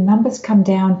see the numbers come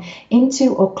down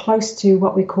into or close to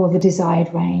what we call the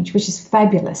desired range, which is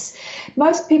fabulous.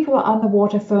 Most people are on the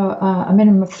water for a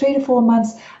minimum of 3 to 4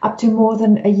 months, up to more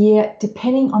than a year,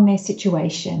 depending on their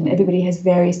situation. Everybody has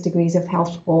various degrees of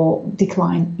health or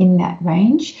decline in that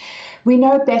range. We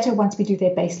know better once we do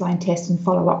their baseline test and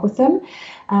follow up with them.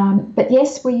 But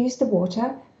yes, we use the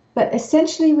water, but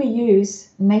essentially we use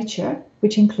nature,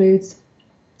 which includes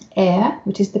air,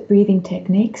 which is the breathing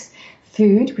techniques,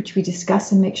 food, which we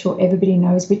discuss and make sure everybody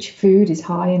knows which food is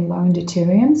high and low in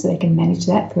deuterium so they can manage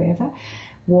that forever,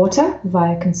 water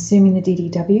via consuming the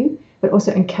DDW, but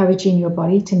also encouraging your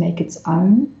body to make its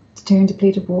own deuterium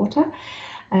depleted water.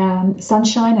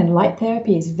 Sunshine and light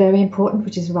therapy is very important,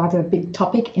 which is rather a big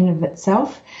topic in and of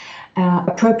itself.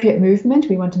 Appropriate movement,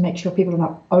 we want to make sure people are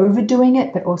not overdoing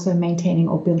it, but also maintaining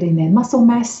or building their muscle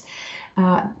mass.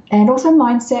 And also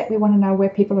mindset, we want to know where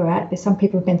people are at. There's some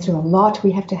people who've been through a lot.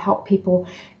 We have to help people,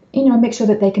 make sure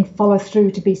that they can follow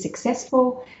through to be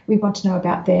successful. We want to know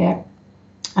about their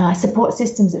support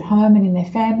systems at home and in their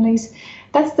families.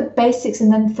 That's the basics. And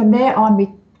then from there on, we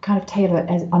kind of tailor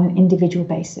it on an individual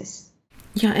basis.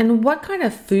 Yeah, and what kind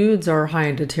of foods are high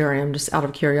in deuterium, just out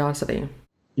of curiosity?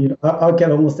 I can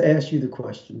almost ask you the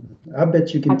question. I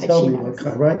bet you can tell me what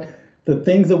kind, right? The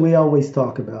things that we always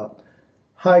talk about: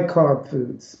 high carb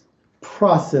foods,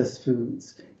 processed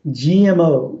foods,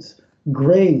 GMOs,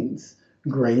 grains,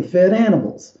 grain-fed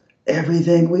animals,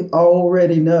 everything we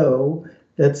already know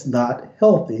that's not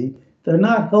healthy. They're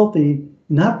not healthy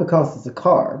not because it's a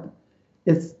carb.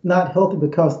 It's not healthy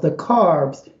because the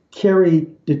carbs carry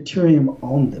deuterium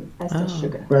on them. That's just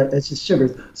sugar. Right, that's just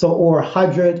sugars. So, or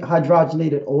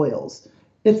hydrogenated oils.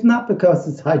 It's not because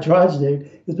it's hydrogenated,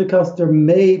 it's because they're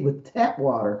made with tap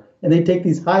water, and they take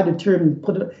these high deuterium and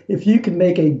put it. If you can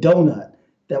make a donut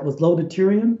that was low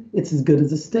deuterium, it's as good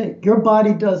as a steak. Your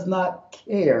body does not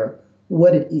care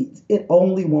what it eats. It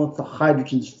only wants the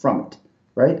hydrogens from it,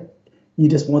 right? You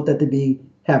just want that to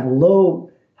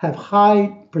have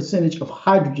high percentage of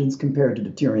hydrogens compared to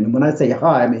deuterium. And when I say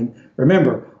high, I mean,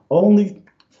 remember, only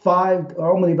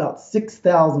about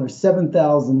 6,000 or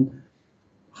 7,000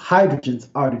 hydrogens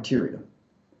are deuterium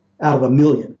out of 1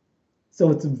 million. So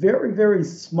it's very, very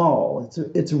small.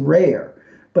 It's rare,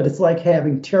 but it's like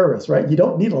having terrorists, right? You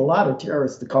don't need a lot of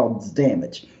terrorists to cause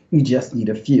damage. You just need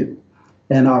a few.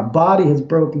 And our body has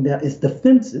broken down, its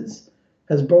defenses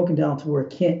has broken down to where it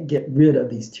can't get rid of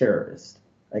these terrorists.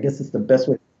 I guess it's the best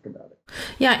way to think about it.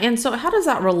 Yeah, and so how does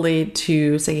that relate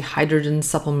to, say, hydrogen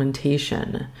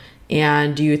supplementation?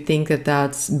 And do you think that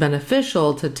that's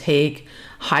beneficial to take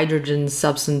hydrogen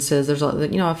substances? There's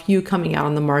a few coming out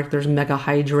on the market. There's Mega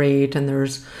Hydrate, and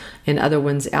there's other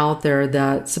ones out there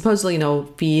that supposedly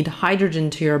feed hydrogen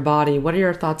to your body. What are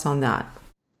your thoughts on that?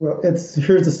 Well, here's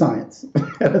the science.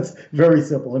 It's very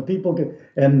simple, and people can,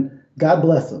 and God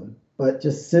bless them, but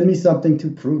just send me something to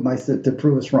prove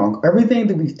us wrong. Everything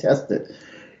that we've tested,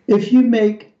 if you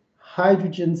make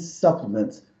hydrogen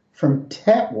supplements from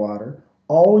tap water,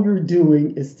 all you're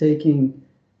doing is taking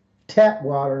tap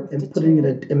water and putting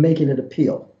it and making it a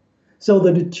pill. So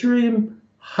the deuterium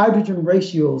hydrogen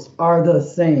ratios are the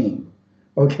same.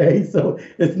 Okay, so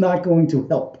it's not going to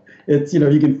help. It's,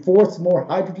 you can force more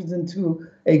hydrogens into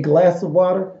a glass of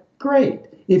water. Great.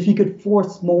 If you could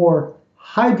force more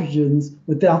hydrogens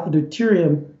without the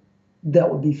deuterium,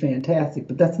 that would be fantastic.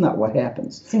 But that's not what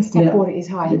happens. Since tap water is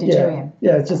high in deuterium.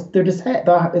 Yeah,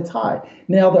 it's high.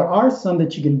 Now there are some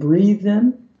that you can breathe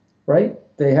in, right?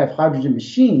 They have hydrogen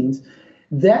machines.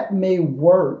 That may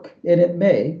work, and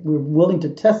we're willing to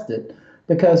test it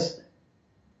because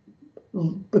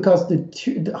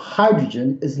the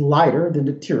hydrogen is lighter than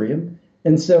deuterium,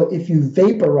 and so if you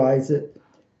vaporize it,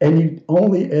 and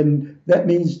that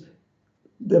means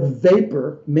the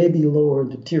vapor may be lower in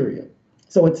deuterium.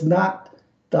 So it's not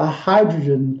the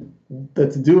hydrogen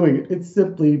that's doing it; it's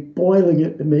simply boiling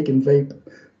it and making vapor.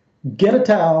 Get a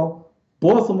towel,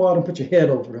 boil some water, and put your head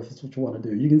over it if that's what you want to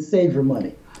do. You can save your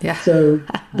money. Yeah. So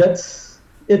that's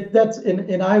it.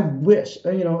 And I wish,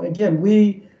 again,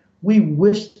 we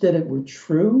wish that it were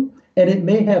true, and it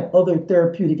may have other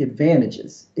therapeutic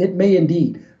advantages. It may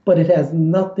indeed, but it has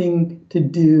nothing to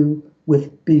do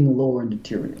with being lower in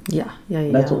deuterium. Yeah.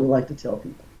 That's what we like to tell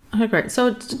people. Okay, great.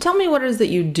 So tell me what it is that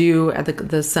you do at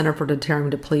the Center for Deuterium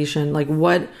Depletion. Like,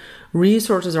 what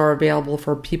resources are available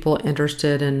for people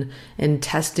interested in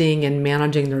testing and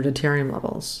managing their deuterium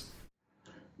levels?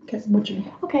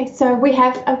 Okay, so we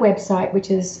have a website, which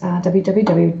is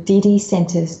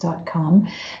www.ddcenters.com.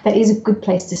 That is a good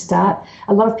place to start.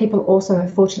 A lot of people also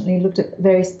have fortunately looked at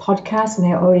various podcasts, and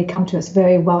they've already come to us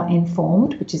very well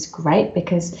informed, which is great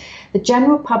because the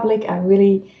general public are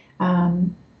really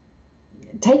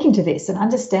taking to this and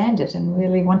understand it and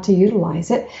really want to utilize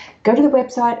it. Go to the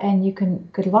website and you can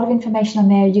get a lot of information on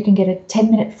there. You can get a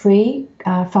 10-minute free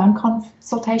phone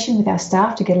consultation with our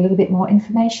staff to get a little bit more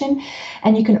information.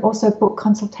 And you can also book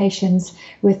consultations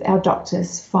with our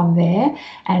doctors from there.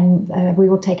 And we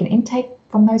will take an intake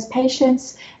from those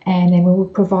patients, and then we will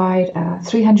provide a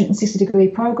 360-degree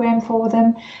program for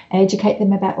them, educate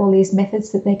them about all these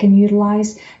methods that they can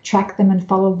utilize, track them and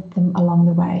follow them along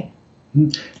the way.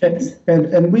 And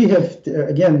we have,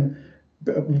 again,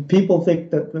 people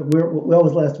think that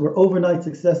we're overnight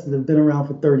successes that have been around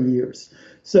for 30 years.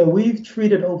 So we've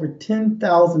treated over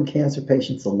 10,000 cancer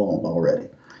patients alone already.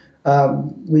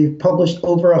 We've published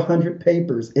over 100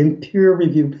 papers in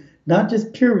peer-reviewed, not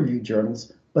just peer-reviewed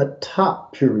journals, but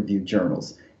top peer-reviewed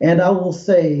journals. And I will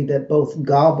say that both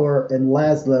Gabor and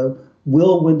Laszlo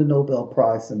will win the Nobel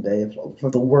Prize someday for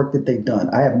the work that they've done.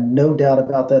 I have no doubt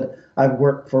about that. I've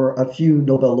worked for a few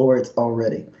Nobel laureates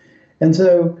already. And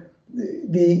so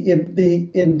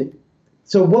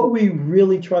so what we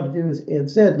really try to do is,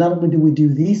 Ed said, not only do we do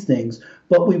these things,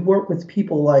 but we work with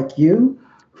people like you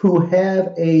who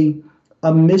have a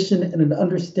mission and an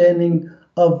understanding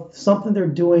of something they're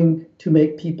doing to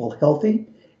make people healthy.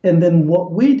 And then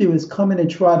what we do is come in and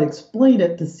try to explain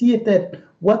it to see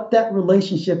what that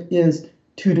relationship is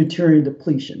to deuterium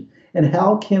depletion and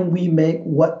how can we make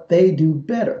what they do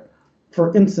better.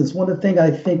 For instance, one of the things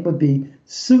I think would be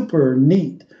super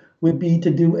neat would be to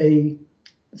do a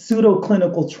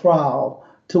pseudo-clinical trial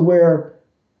to where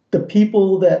the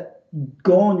people that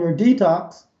go on your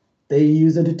detox, they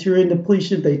use a deuterium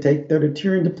depletion, they take their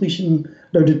deuterium depletion,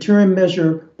 their deuterium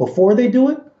measure before they do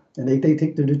it, and they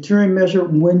take the deuterium measure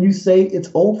when you say it's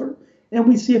over, and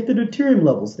we see if the deuterium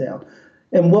level's down.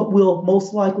 And what we'll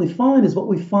most likely find is what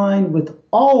we find with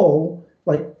all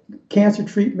like cancer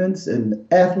treatments and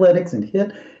athletics and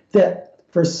HIIT, that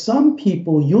for some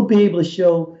people, you'll be able to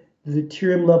show the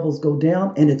deuterium levels go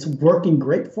down and it's working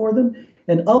great for them.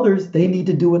 And others, they need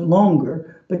to do it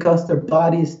longer because their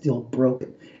body is still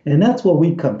broken. And that's where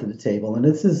we come to the table. And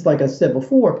this is, like I said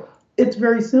before, it's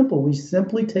very simple. We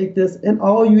simply take this and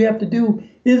all you have to do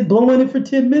is blow in it for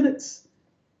 10 minutes.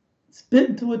 It's spit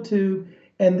into a tube.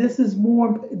 And this is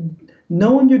more,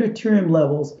 knowing your deuterium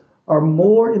levels are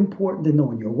more important than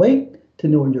knowing your weight, to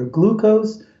knowing your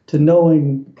glucose, to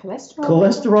knowing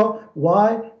cholesterol.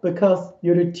 Why? Because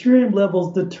your deuterium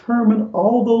levels determine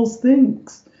all those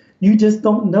things. You just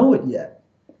don't know it yet.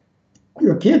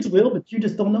 Your kids will, but you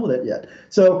just don't know that yet.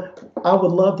 So I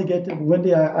would love to get to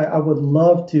Wendy. I would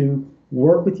love to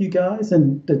work with you guys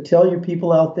and to tell your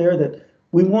people out there that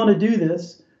we want to do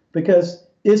this because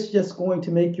it's just going to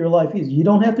make your life easier. You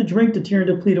don't have to drink deuterium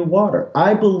depleted water.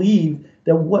 I believe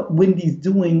that what Wendy's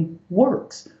doing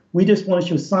works. We just want to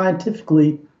show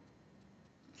scientifically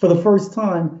for the first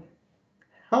time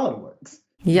how it works.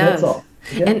 Yes. That's all.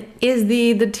 Yeah. And is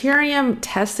the deuterium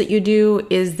test that you do,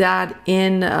 is that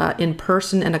in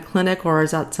person in a clinic, or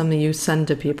is that something you send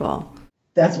to people?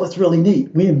 That's what's really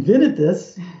neat. We invented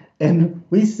this and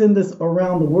we send this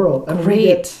around the world. I mean, we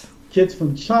get kids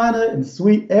from China and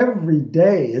Sweden every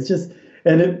day. It's just,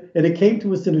 and it came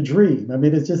to us in a dream. I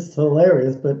mean, it's just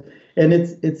hilarious, and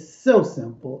it's so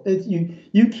simple.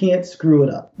 You can't screw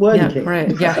it up. Well, you can.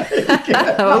 Right. Yeah.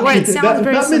 It sounds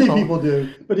very not simple. many people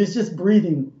do, but it's just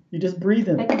breathing. You just breathe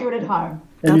in. They can do it at home.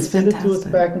 And That's you send fantastic. it to us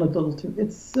back in a little tube.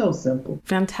 It's so simple.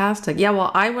 Fantastic. Yeah,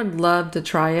 well, I would love to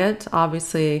try it.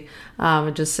 Obviously,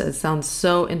 it sounds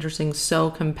so interesting, so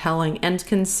compelling. And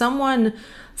can someone,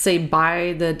 say,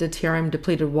 buy the deuterium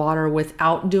depleted water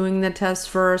without doing the test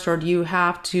first? Or do you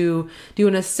have to do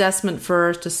an assessment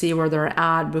first to see where they're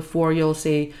at before you'll,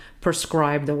 say,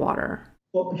 prescribe the water?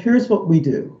 Well, here's what we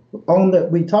do.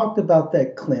 We talked about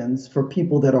that cleanse for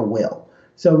people that are well.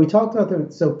 So we talked about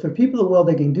that. So for people that are well,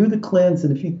 they can do the cleanse.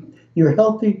 And if you're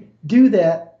healthy, do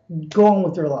that, go on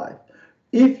with their life.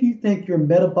 If you think you're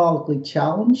metabolically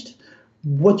challenged,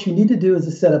 what you need to do is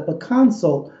to set up a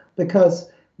consult, because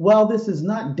while this is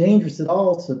not dangerous at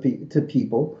all to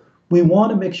people, we want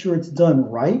to make sure it's done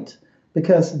right,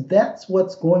 because that's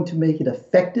what's going to make it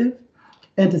effective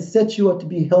and to set you up to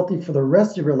be healthy for the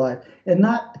rest of your life, and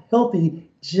not healthy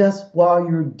just while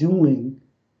you're doing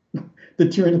the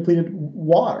deuterium depleted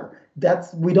water.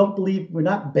 We don't believe, we're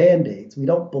not Band-Aids. We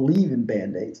don't believe in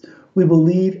Band-Aids. We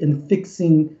believe in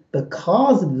fixing the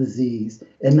cause of the disease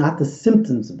and not the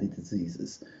symptoms of the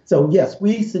diseases. So yes,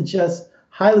 we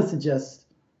highly suggest,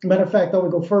 matter of fact, I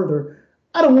would go further.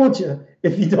 I don't want you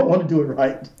if you don't want to do it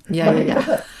right. Yeah.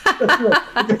 That's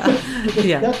right. Because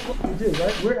Yeah. that's what we do,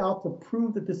 right? We're out to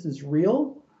prove that this is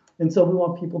real. And so we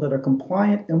want people that are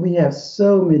compliant. And we have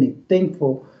so many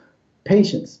thankful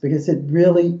patients because it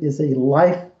really is a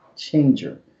life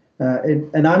changer.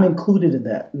 And I'm included in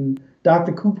that. And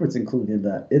Dr. Cooper's included in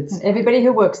that. And everybody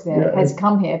who works there has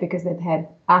come here because they've had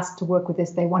asked to work with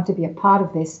this. They want to be a part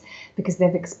of this because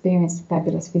they've experienced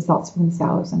fabulous results for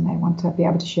themselves and they want to be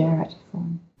able to share it.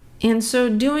 And so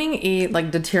doing a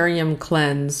deuterium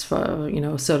cleanse, so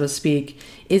to speak,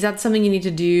 is that something you need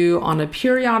to do on a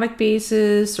periodic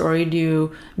basis, or you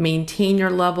do maintain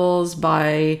your levels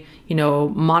by,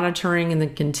 monitoring and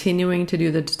then continuing to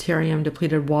do the deuterium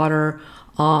depleted water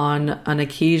on an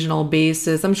occasional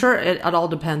basis? I'm sure it all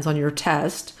depends on your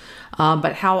test,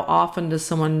 but how often does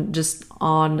someone just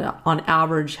on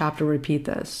average have to repeat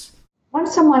this?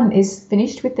 Once someone is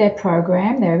finished with their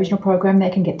original program, they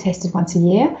can get tested once a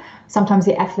year. Sometimes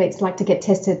the athletes like to get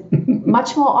tested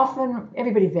much more often.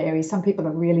 Everybody varies. Some people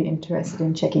are really interested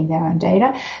in checking their own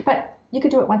data, but you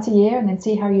could do it once a year and then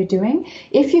see how you're doing.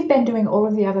 If you've been doing all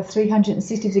of the other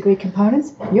 360-degree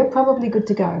components, you're probably good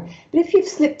to go. But if you've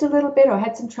slipped a little bit or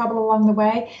had some trouble along the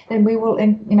way, then we will,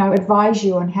 advise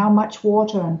you on how much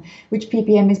water and which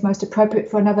ppm is most appropriate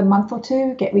for another month or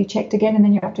two. Get rechecked again, and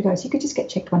then you have to go. So you could just get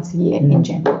checked once a year in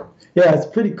general. Yeah, it's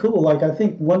pretty cool. Like, I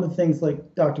think one of the things,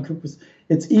 like Dr. Cooper's,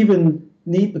 it's even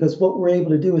neat because what we're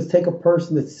able to do is take a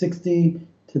person that's 60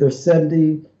 to their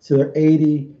 70 to their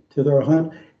 80 to their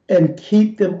 100 and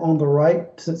keep them on the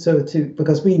right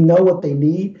because we know what they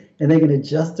need, and they can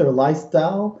adjust their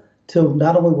lifestyle to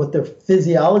not only what their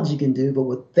physiology can do, but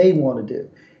what they want to do.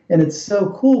 And it's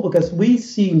so cool because we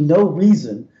see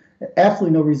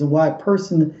absolutely no reason why a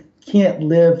person can't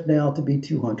live now to be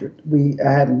 200.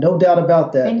 I have no doubt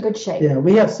about that. In good shape. Yeah,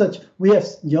 we have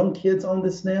young kids on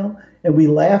this now, and we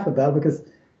laugh about it because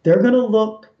they're going to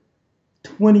look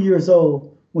 20 years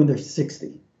old when they're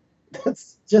 60.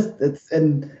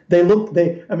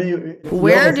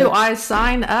 Where do I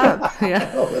sign up?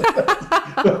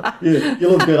 Yeah. You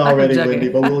look good already, Wendy,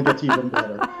 but we'll get you even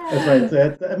better. That's right.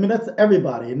 So that's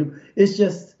everybody, and it's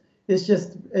just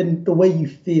and the way you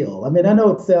feel. I mean, I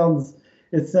know it sounds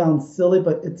silly,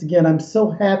 but again, I'm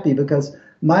so happy because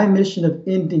my mission of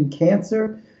ending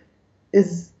cancer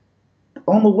is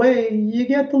on the way. You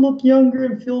get to look younger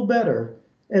and feel better,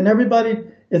 and everybody.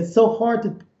 It's so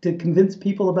hard to convince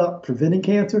people about preventing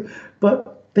cancer,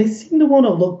 but they seem to want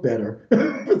to look better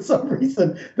for some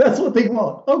reason. That's what they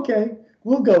want. Okay,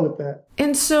 we'll go with that.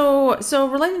 And so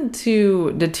related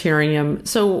to deuterium,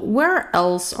 so where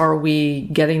else are we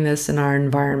getting this in our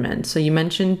environment? So you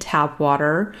mentioned tap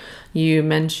water. You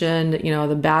mentioned,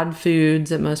 the bad foods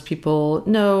that most people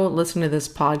know, listening to this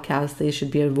podcast, they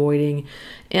should be avoiding.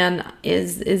 And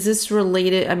is this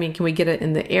related? I mean, can we get it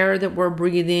in the air that we're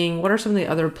breathing? What are some of the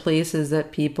other places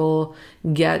that people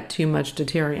get too much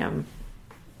deuterium?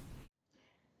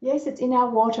 Yes, it's in our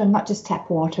water, not just tap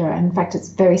water. In fact, it's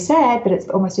very sad, but it's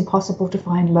almost impossible to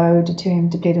find low deuterium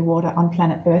depleted water on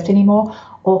planet Earth anymore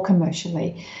or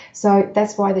commercially. So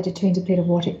that's why the deuterium depleted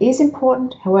water is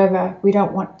important. However, we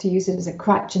don't want to use it as a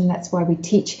crutch, and that's why we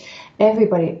teach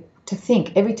everybody to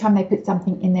think every time they put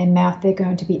something in their mouth, they're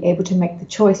going to be able to make the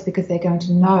choice because they're going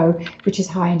to know which is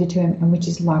high in deuterium and which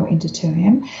is low in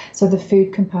deuterium. So the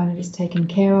food component is taken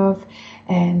care of.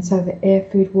 And so the air,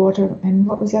 food, water, and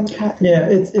what was the other part?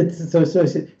 Yeah,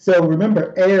 so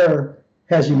remember, air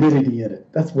has humidity in it.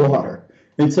 That's water.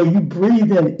 And so you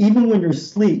breathe in, even when you're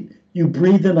asleep, you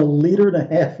breathe in 1.5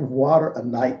 liters of water a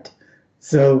night.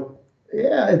 So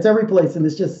yeah, it's every place, and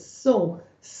it's just so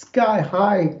sky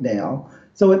high now.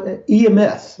 So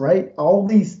EMS, right? All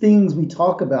these things we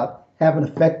talk about have an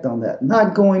effect on that.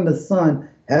 Not going to the sun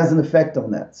has an effect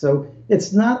on that. So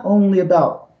it's not only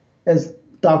about, as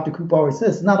Dr. Cooper always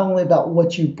says, it's not only about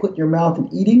what you put in your mouth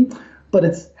and eating, but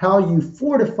it's how you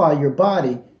fortify your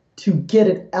body to get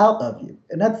it out of you.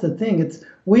 And that's the thing.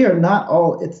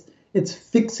 It's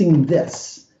fixing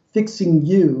this, fixing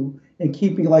you, and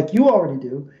keeping, like you already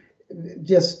do,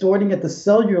 just starting at the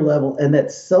cellular level, and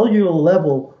that cellular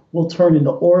level will turn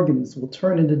into organs, will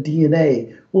turn into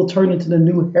DNA, will turn into the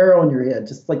new hair on your head,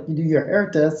 just like you do your hair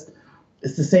test.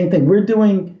 It's the same thing. We're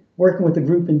working with a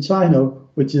group in China,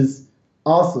 which is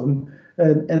awesome,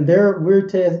 and we're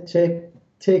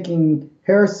taking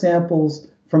hair samples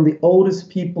from the oldest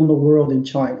people in the world in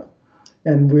China,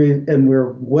 and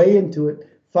we're way into it,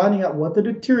 finding out what the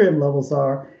deuterium levels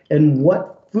are and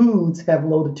what foods have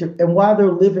low deuterium and why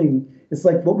they're living. It's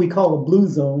like what we call a blue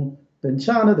zone. In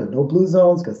China, there are no blue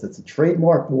zones because it's a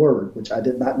trademark word, which I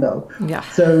did not know. Yeah.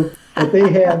 So, but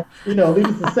they have,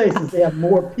 needless to say, since they have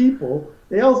more people,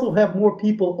 they also have more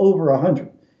people over 100.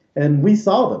 And we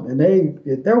saw them, and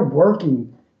they're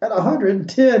working at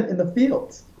 110 in the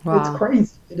fields. Wow. It's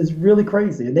crazy. It is really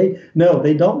crazy. And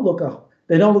they don't look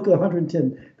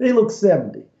 110. They look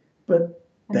 70. But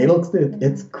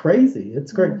it's crazy.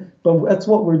 It's great. But that's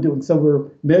what we're doing. So we're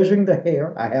measuring the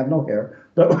hair. I have no hair,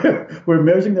 but we're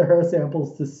measuring the hair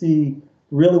samples to see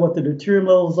really what the deuterium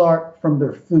levels are from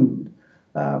their food,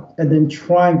 and then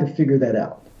trying to figure that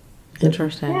out.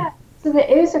 Interesting. Yeah. So there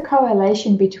is a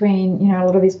correlation between, a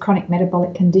lot of these chronic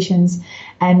metabolic conditions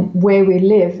and where we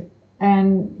live.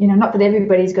 And, not that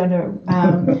everybody's going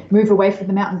to move away from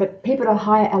the mountain, but people at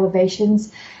higher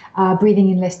elevations are breathing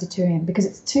in less deuterium because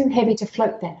it's too heavy to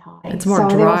float that high. It's more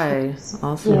dry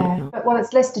also. Yeah, but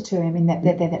it's less deuterium in that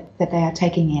they are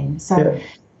taking in. So yeah.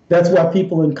 That's why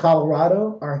people in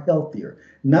Colorado are healthier.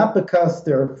 Not because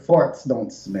their farts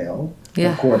don't smell,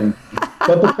 according,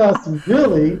 but because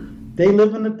really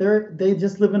they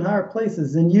just live in higher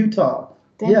places. In Utah,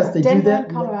 Denver, do that.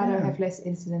 And Colorado have less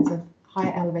incidence of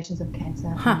higher elevations of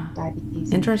cancer and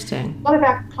diabetes. Interesting. A lot of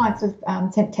our clients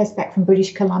have sent tests back from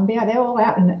British Columbia. They're all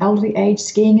out in elderly age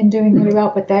skiing and doing really well,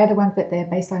 but they're the ones that their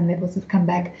baseline levels have come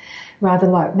back rather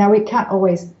low. Now, we can't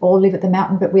always all live at the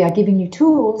mountain, but we are giving you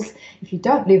tools, if you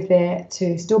don't live there,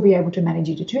 to still be able to manage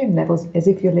your deuterium levels as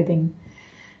if you're living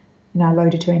in a low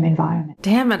deuterium environment.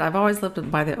 Damn it, I've always lived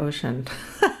by the ocean.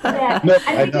 Yeah,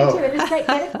 and we do too, and there's great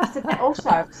benefits to that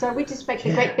also. So we just make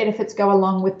the great benefits go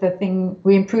along with the thing,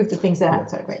 we improve the things that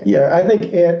aren't so great. Yeah, I think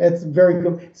it's very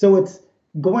good. So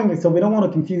we don't want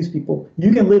to confuse people.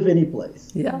 You can live any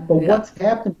place. Yeah. But what's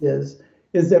happened is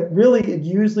that really it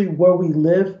usually where we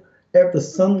live, at the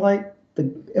sunlight,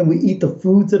 and we eat the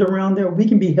foods that are around there, we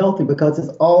can be healthy because it's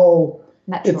all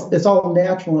natural. It's all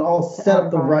natural and all set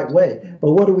up the right way.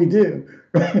 But what do?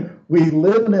 We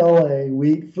live in LA,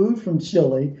 we eat food from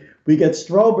Chile, we get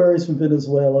strawberries from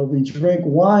Venezuela, we drink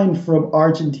wine from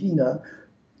Argentina.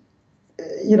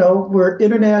 We're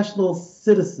international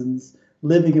citizens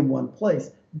living in one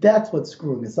place. That's what's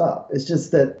screwing us up. It's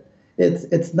just that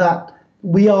it's not,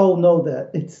 we all know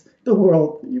that it's the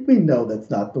world, we know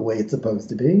that's not the way it's supposed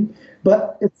to be,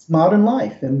 but it's modern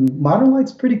life, and modern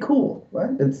life's pretty cool, right?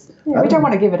 We don't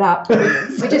want to give it up. We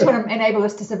just want to enable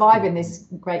us to survive in this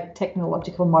great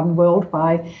technological modern world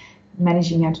by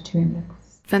managing our deuterium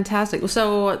levels. Fantastic.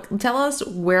 So tell us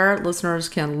where listeners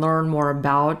can learn more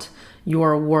about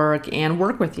your work and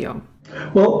work with you?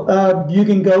 Well, you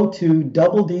can go to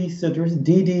Double D Centers,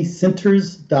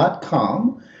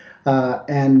 ddcenters.com,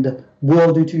 and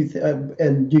we'll do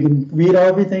and you can read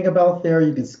everything about there.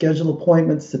 You can schedule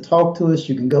appointments to talk to us.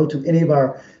 You can go to any of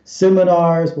our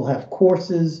seminars. We'll have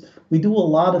courses. We do a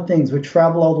lot of things. We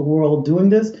travel all the world doing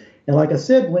this. And like I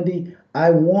said, Wendy,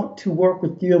 I want to work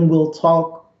with you, and we'll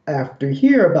talk after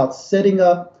here about setting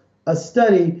up a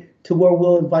study to where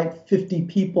we'll invite 50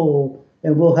 people,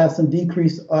 and we'll have some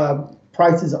decreased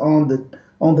prices on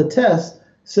the test.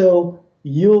 So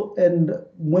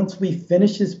once we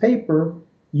finish this paper,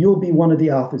 you'll be one of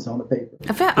the authors on the paper.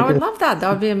 I would love that. That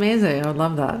would be amazing. I would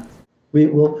love that.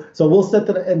 We'll set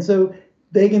that, and so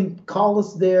they can call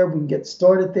us there. We can get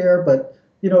started there. But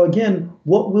again,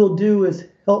 what we'll do is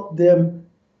help them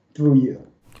through you.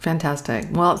 Fantastic.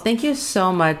 Well, thank you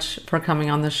so much for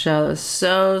coming on the show. It's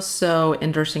so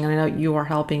interesting. And I know you are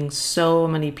helping so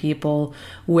many people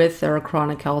with their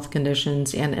chronic health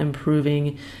conditions and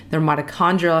improving their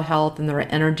mitochondrial health and their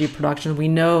energy production. We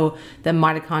know that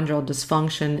mitochondrial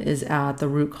dysfunction is at the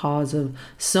root cause of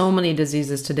so many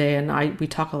diseases today. And we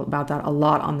talk about that a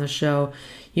lot on the show.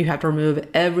 You have to remove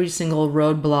every single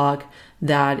roadblock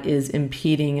that is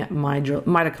impeding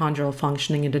mitochondrial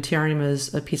functioning, and deuterium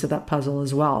is a piece of that puzzle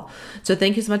as well. So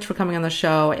thank you so much for coming on the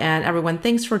show. And everyone,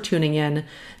 thanks for tuning in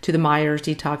to the Myers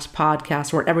Detox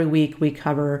Podcast, where every week we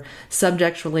cover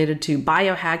subjects related to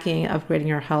biohacking, upgrading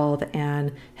your health,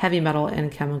 and heavy metal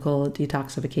and chemical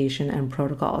detoxification and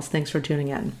protocols. Thanks for tuning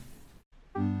in.